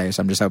the UK,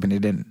 so I'm just hoping he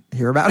didn't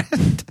hear about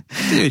it.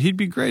 Dude, he'd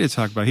be great to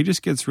talk about. He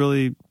just gets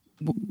really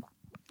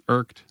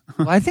irked.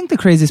 Well, I think the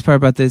craziest part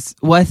about this,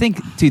 I think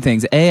two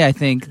things. A, I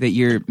think that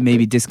you're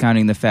maybe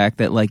discounting the fact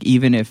that, like,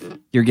 even if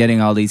you're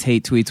getting all these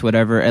hate tweets,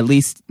 whatever, at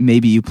least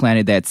maybe you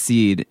planted that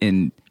seed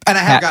in. And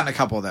I have gotten a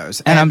couple of those.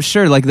 And I'm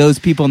sure, like, those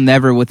people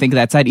never would think of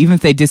that side. Even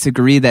if they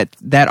disagree, that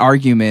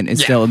argument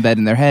is still embedded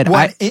in their head.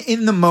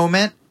 In the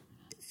moment,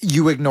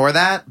 you ignore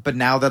that, but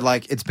now that,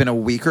 like, it's been a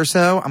week or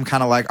so, I'm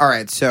kind of like, all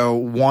right, so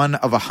 1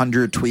 of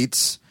 100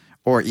 tweets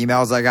or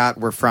emails I got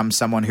were from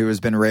someone who has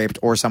been raped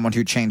or someone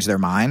who changed their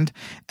mind.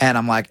 And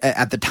I'm like,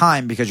 at the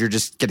time, because you're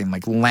just getting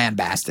like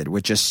lambasted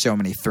with just so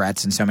many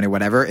threats and so many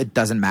whatever, it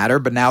doesn't matter.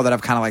 But now that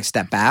I've kind of like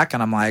stepped back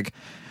and I'm like,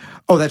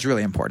 oh, that's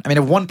really important. I mean,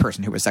 if one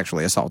person who was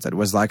sexually assaulted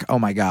was like, oh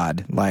my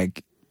God,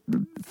 like,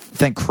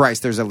 thank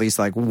Christ there's at least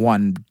like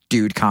one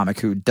dude comic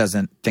who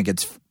doesn't think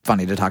it's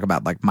funny to talk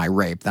about like my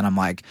rape, then I'm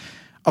like,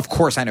 of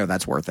course I know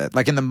that's worth it.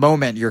 Like in the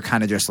moment, you're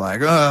kind of just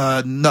like,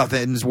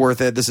 nothing's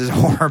worth it. This is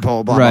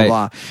horrible, blah, blah,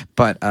 blah.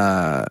 But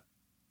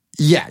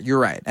yeah, you're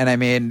right. And I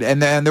mean,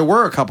 and then there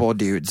were a couple of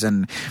dudes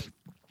and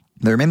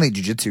they're mainly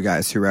jiu-jitsu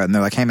guys who wrote, and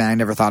they're like, hey man, I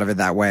never thought of it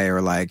that way,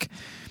 or like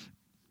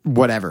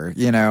whatever,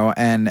 you know,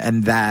 and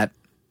that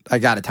I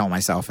got to tell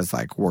myself is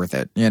like worth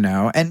it, you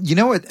know. And you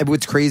know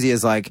what's crazy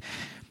is like,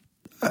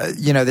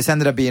 you know, this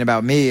ended up being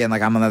about me, and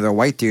like I'm another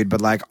white dude,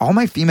 but like all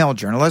my female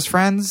journalist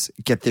friends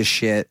get this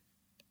shit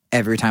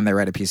every time they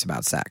write a piece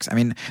about sex. I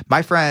mean,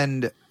 my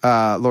friend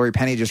Lori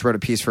Penny just wrote a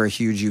piece for a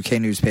huge UK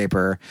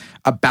newspaper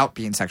about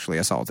being sexually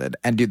assaulted,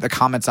 and dude, the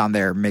comments on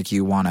there make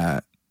you want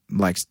to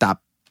like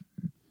stop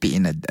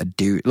being a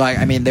dude. Like,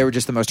 I mean, they were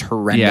just the most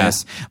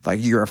horrendous, like,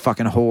 you're a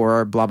fucking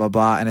whore, blah, blah,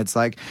 blah. And it's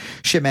like,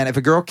 shit, man, if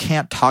a girl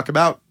can't talk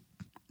about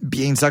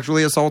being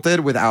sexually assaulted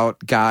without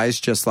guys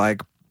just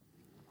like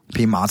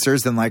being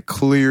monsters, then like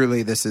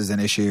clearly this is an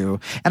issue.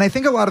 And I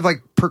think a lot of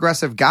like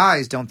progressive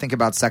guys don't think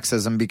about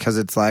sexism because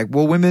it's like,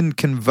 well, women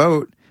can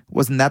vote.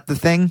 Wasn't that the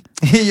thing?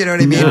 You know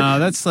what I mean? No,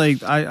 that's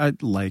like, I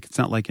like, it's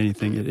not like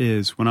anything. It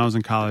is. When I was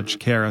in college,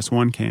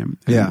 KRS-One came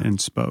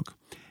and spoke.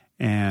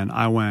 And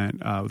I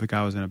went with a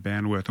guy I was in a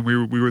band with, and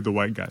we were the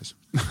white guys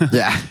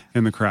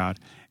in the crowd.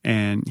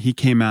 And he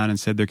came out and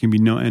said there can be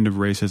no end of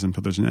racism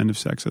until there's an end of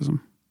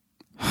sexism.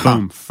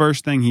 Boom.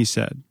 First thing he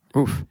said.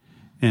 Oof.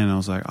 And I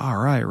was like, all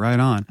right, right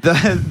on.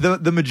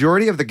 The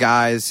majority of the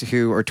guys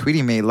who are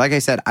tweeting me, like I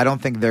said, I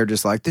don't think they're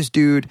just like, this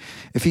dude,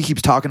 if he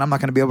keeps talking, I'm not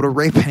going to be able to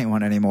rape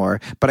anyone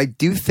anymore. But I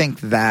do think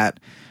that,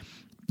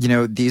 you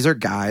know, these are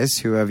guys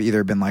who have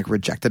either been like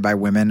rejected by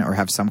women or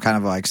have some kind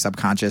of like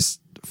subconscious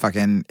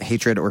fucking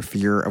hatred or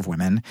fear of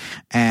women,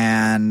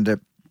 and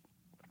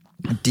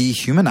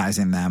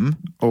dehumanizing them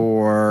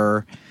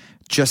or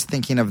just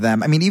thinking of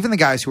them. I mean, even the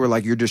guys who are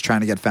like, you're just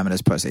trying to get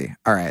feminist pussy.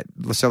 All right,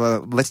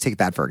 so let's take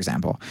that for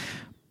example.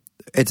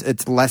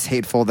 It's less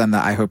hateful than the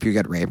I hope you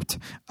get raped.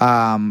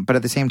 But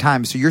at the same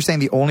time, so you're saying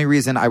the only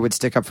reason I would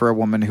stick up for a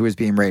woman who is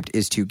being raped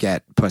is to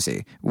get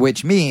pussy,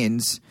 which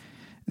means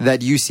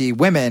that you see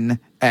women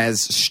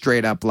as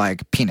straight up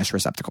like penis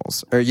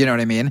receptacles, or you know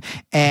what I mean?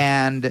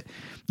 And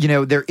you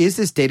know, there is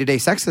this day-to-day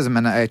sexism,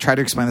 and I try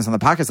to explain this on the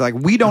podcast. Like,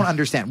 we don't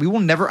understand. We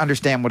will never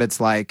understand what it's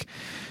like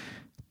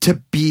to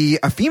be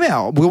a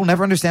female. We will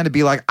never understand to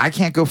be like, I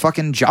can't go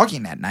fucking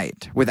jogging at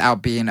night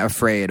without being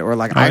afraid, or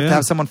like I have to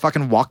have someone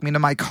fucking walk me to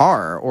my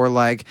car, or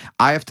like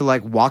I have to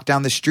like walk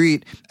down the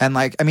street and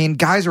like, I mean,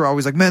 guys are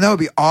always like, man, that would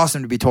be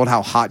awesome to be told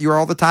how hot you are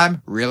all the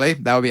time. Really?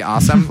 That would be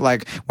awesome.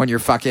 Like when you're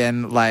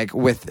fucking like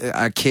with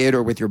a kid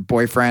or with your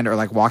boyfriend, or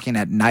like walking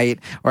at night,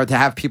 or to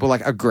have people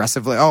like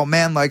aggressively, oh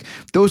man, like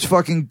those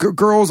fucking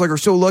girls like are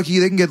so lucky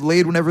they can get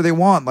laid whenever they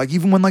want. Like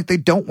even when like they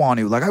don't want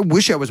to. Like I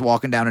wish I was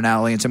walking down an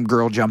alley and some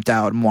girl jumped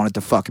out and wanted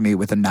to fuck me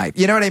with a knife.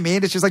 You know what I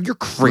mean? It's just like, you're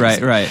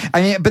crazy. Right.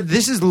 I mean, but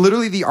this is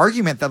literally the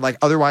argument that like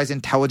otherwise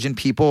intelligent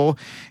people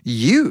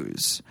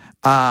use.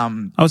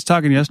 I was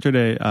talking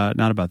yesterday,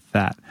 not about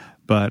that,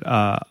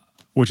 but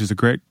which is a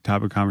great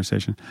topic of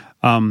conversation.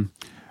 We're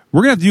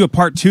gonna have to do a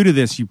part 2 to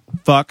this. You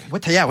fuck.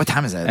 What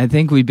time is it? I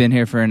think we've been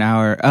here for an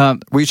hour.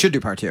 We should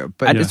do part 2.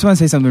 But I just want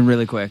to say something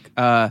really quick.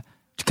 To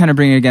kind of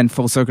bring it again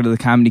full circle to the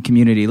comedy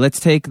community. Let's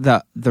take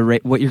the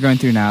what you're going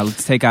through now.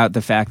 Let's take out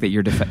the fact that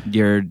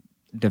you're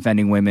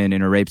defending women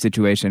in a rape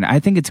situation.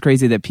 I think it's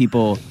crazy that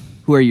people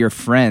who are your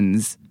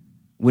friends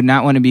would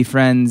not want to be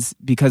friends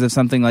because of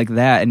something like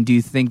that. And do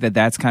you think that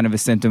that's kind of a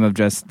symptom of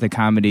just the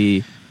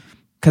comedy?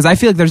 Because I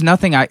feel like there's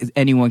nothing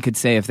anyone could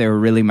say if they were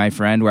really my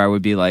friend where I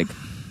would be like,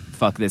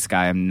 fuck this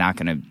guy, I'm not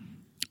going to.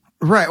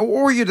 Right,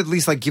 or you'd at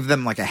least like give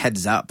them like a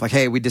heads up, like,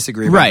 hey, we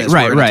disagree about this,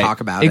 we're going to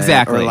talk about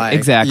it. Or like,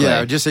 exactly. You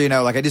know, just so you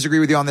know, like, I disagree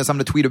with you on this, I'm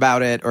going to tweet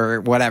about it,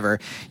 or whatever.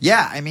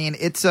 Yeah, I mean,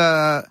 it's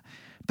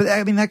but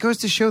I mean, that goes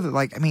to show that,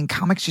 like, I mean,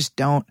 comics just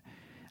don't.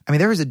 I mean,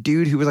 there was a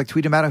dude who was like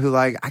tweeting about it who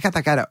like, I got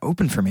that guy to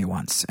open for me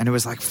once, and it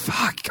was like,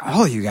 fuck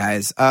all you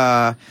guys.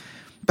 But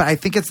I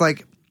think it's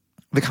like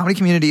the comedy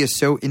community is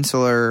so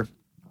insular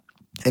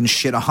and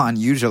shit on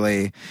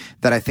usually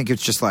that I think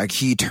it's just like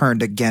he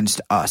turned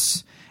against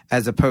us,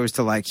 as opposed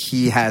to like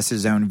he has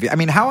his own view. I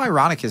mean, how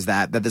ironic is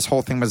that this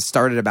whole thing was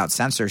started about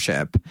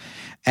censorship,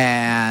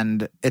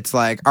 and it's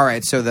like, all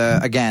right, so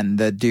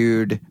the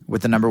dude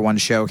with the #1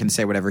 show can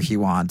say whatever he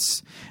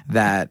wants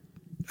that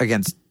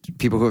against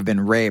people who have been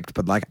raped,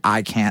 but like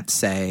I can't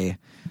say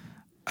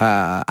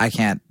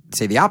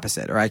the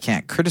opposite, or I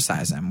can't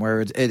criticize him.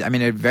 Where I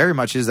mean, it very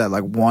much is that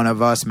like one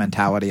of us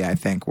mentality, I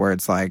think, where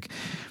it's like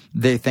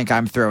they think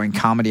I'm throwing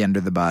comedy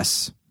under the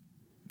bus.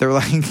 They're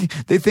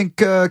like, they think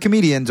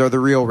comedians are the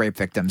real rape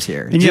victims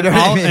here. And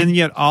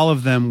yet, all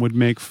of them would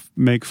make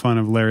fun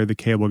of Larry the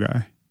Cable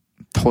Guy.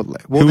 Totally.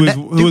 Well,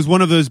 who is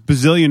one of those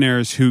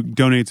bazillionaires who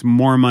donates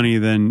more money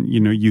than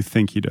you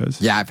think he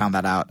does. Yeah, I found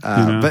that out.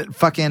 But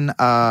fucking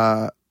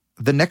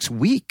the next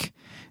week,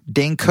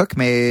 Dane Cook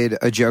made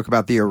a joke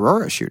about the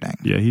Aurora shooting.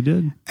 Yeah, he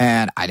did.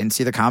 And I didn't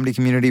see the comedy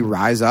community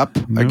rise up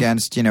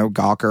against,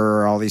 Gawker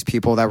or all these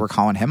people that were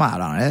calling him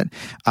out on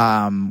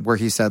it. Where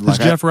he said, has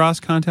Jeff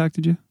Ross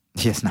contacted you?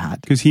 He has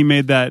not. Because he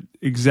made that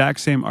exact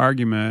same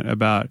argument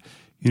about,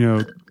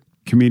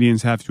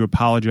 comedians have to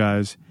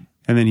apologize.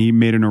 And then he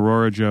made an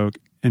Aurora joke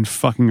and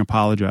fucking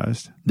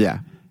apologized. Yeah.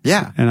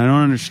 Yeah. And I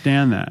don't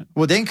understand that.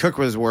 Well, Dane Cook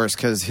was worse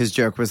because his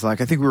joke was like,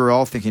 I think we were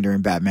all thinking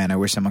during Batman, I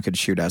wish someone could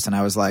shoot us. And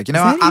I was like,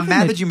 I'm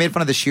mad that you made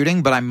fun of the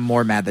shooting, but I'm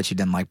more mad that you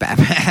didn't like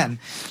Batman.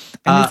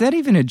 And is that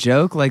even a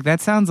joke? Like,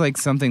 that sounds like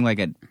something like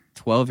a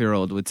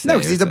 12-year-old would say. No,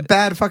 because he's a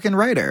bad fucking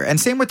writer. And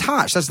same with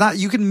Tosh. That's not,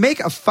 you can make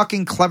a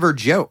fucking clever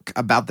joke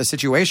about the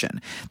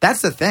situation.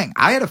 That's the thing.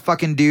 I had a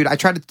fucking dude, I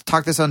tried to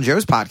talk this on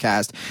Joe's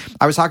podcast.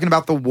 I was talking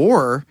about the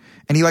war,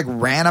 and he like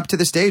ran up to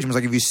the stage and was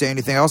like, if you say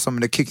anything else, I'm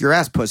going to kick your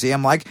ass, pussy.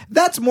 I'm like,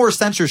 that's more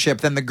censorship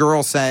than the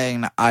girl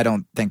saying, I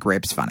don't think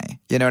rape's funny.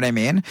 You know what I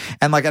mean?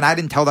 And like, and I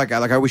didn't tell that guy,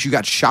 like, I wish you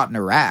got shot in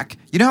Iraq.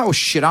 You know how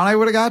shit on I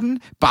would have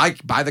gotten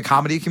by the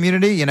comedy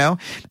community, you know?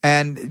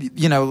 And,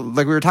 you know,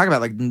 like we were talking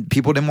about, like,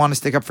 people didn't want to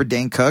stick up for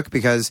Dane Cook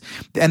because,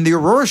 and the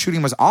Aurora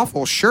shooting was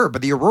awful, sure,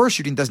 but the Aurora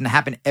shooting doesn't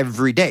happen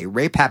every day.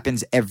 Rape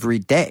happens every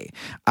day.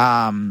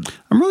 I'm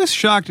really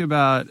shocked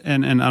about,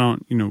 and I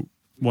don't,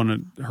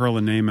 want to hurl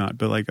a name out,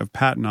 but like of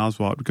Patton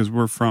Oswalt, because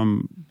we're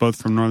both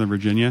from Northern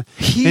Virginia.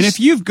 And if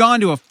you've gone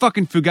to a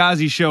fucking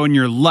Fugazi show in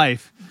your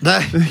life,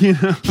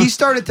 he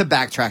started to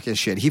backtrack his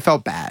shit. He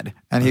felt bad,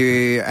 and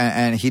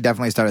he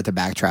definitely started to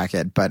backtrack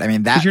it. But I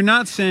mean, that you're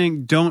not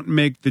saying don't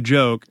make the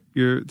joke.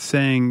 You're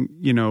saying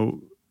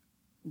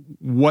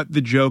what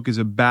the joke is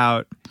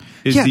about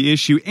is the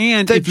issue,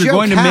 and if you're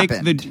going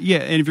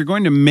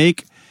to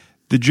make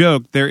the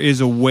joke, there is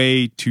a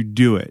way to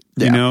do it,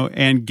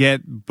 and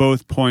get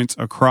both points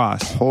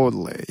across.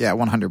 Totally. Yeah,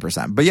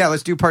 100%. But yeah,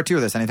 let's do part 2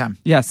 of this anytime.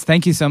 Yes,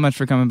 thank you so much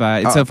for coming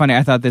by. It's so funny.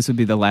 I thought this would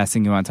be the last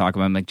thing you want to talk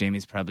about. I'm like,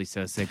 Jamie's probably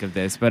so sick of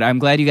this, but I'm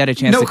glad you got a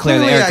chance to clear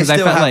the air, because I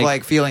felt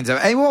like feelings of,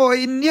 I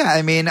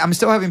mean, I'm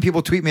still having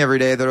people tweet me every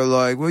day that are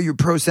like, well, you're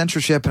pro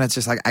censorship, and it's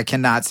just like, I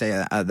cannot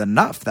say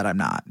enough that I'm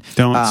not.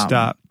 Don't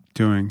stop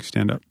doing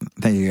stand-up.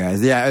 Thank you,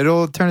 guys. Yeah,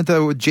 it'll turn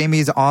into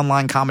Jamie's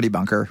online comedy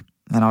bunker.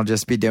 And I'll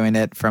just be doing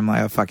it from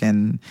like a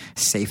fucking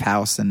safe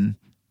house in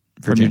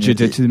Virginia. From your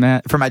jiu-jitsu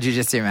mat? From my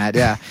jiu-jitsu mat,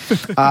 yeah.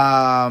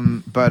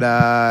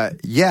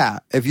 Yeah,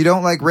 if you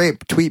don't like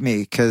rape, tweet me,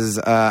 because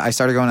I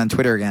started going on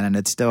Twitter again, and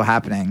it's still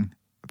happening.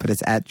 But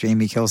it's at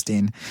Jamie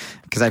Kilstein,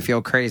 because I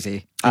feel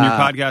crazy. And your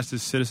podcast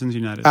is Citizens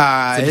United.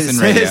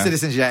 Citizen Radio.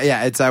 Citizens United.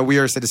 Yeah, it's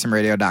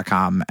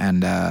wearecitizenradio.com.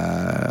 And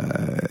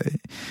yeah,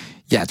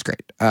 it's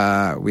great.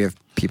 We have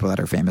people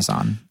that are famous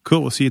on. Cool.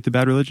 We'll see you at the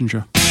Bad Religion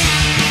Show.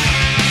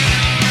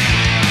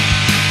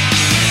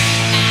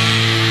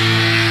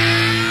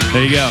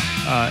 There you go.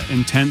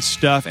 Intense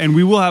stuff. And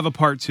we will have a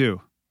part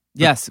 2.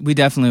 Yes, we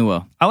definitely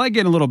will. I like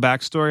getting a little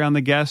backstory on the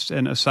guest.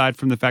 And aside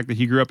from the fact that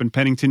he grew up in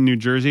Pennington, New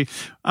Jersey,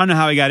 I don't know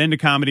how he got into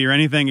comedy or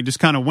anything. It just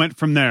kind of went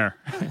from there.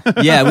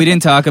 Yeah, we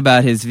didn't talk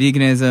about his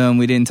veganism.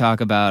 We didn't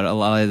talk about a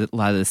lot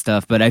of the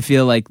stuff. But I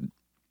feel like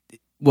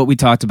what we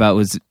talked about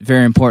was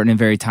very important and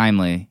very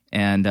timely.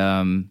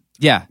 And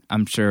yeah,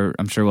 I'm sure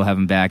we'll have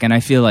him back. And I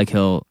feel like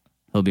he'll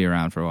be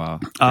around for a while.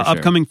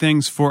 Upcoming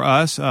things for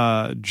us.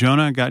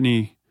 Jonah, got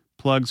any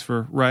plugs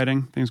for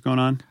writing? Things going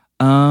on?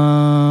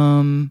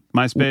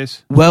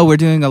 MySpace? Well, we're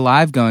doing a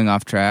live Going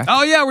Off Track.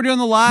 Oh, yeah, we're doing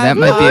the live. That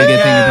might be a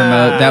good thing to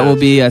promote. That will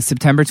be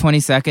September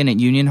 22nd at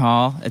Union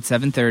Hall at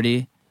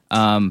 7:30.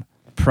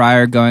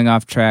 Prior Going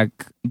Off Track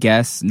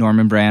guests,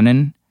 Norman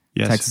Brannon.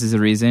 Yes. Texas is a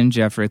Reason.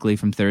 Jeff Rickley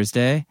from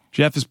Thursday.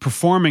 Jeff is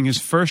performing his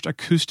first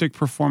acoustic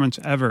performance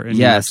ever in New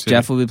York Yes, City.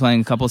 Jeff will be playing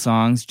a couple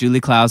songs.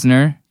 Julie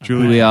Klausner,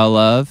 who we all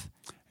love.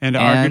 And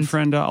our good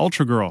friend,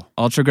 Ultra Girl,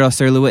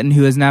 Sarah Lewitton,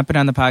 who has not been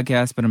on the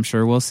podcast, but I'm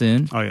sure will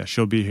soon. Oh, yeah,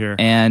 she'll be here.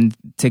 And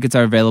tickets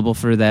are available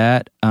for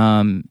that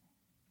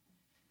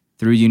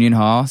through Union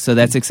Hall, so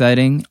that's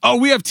exciting. Oh,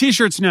 we have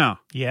T-shirts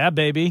now. Yeah,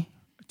 baby.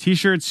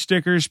 T-shirts,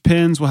 stickers,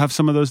 pins. We'll have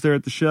some of those there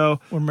at the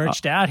show. We're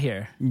merched out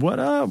here. What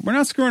up? We're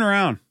not screwing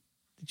around.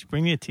 Did you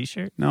bring me a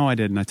T-shirt? No, I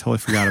didn't. I totally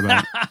forgot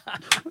about it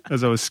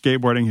as I was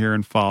skateboarding here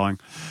and falling.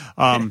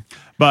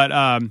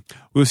 But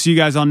we'll see you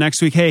guys all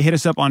next week. Hey, hit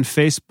us up on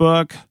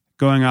Facebook.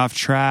 Going Off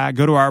Track.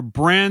 Go to our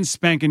brand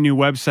spanking new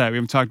website. We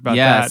haven't talked about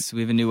that. Yes,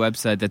 we have a new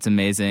website that's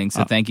amazing.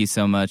 So thank you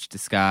so much to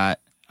Scott.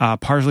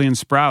 Parsley and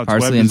Sprouts.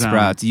 Parsley and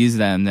Sprouts. Use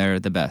them. They're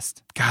the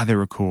best. God, they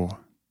were cool.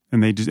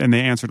 And they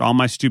answered all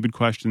my stupid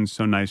questions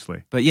so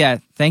nicely. But yeah,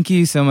 thank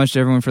you so much to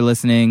everyone for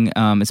listening,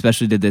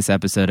 especially to this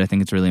episode. I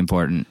think it's really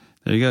important.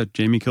 There you go.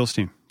 Jamie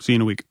Kilstein. See you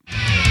in a week.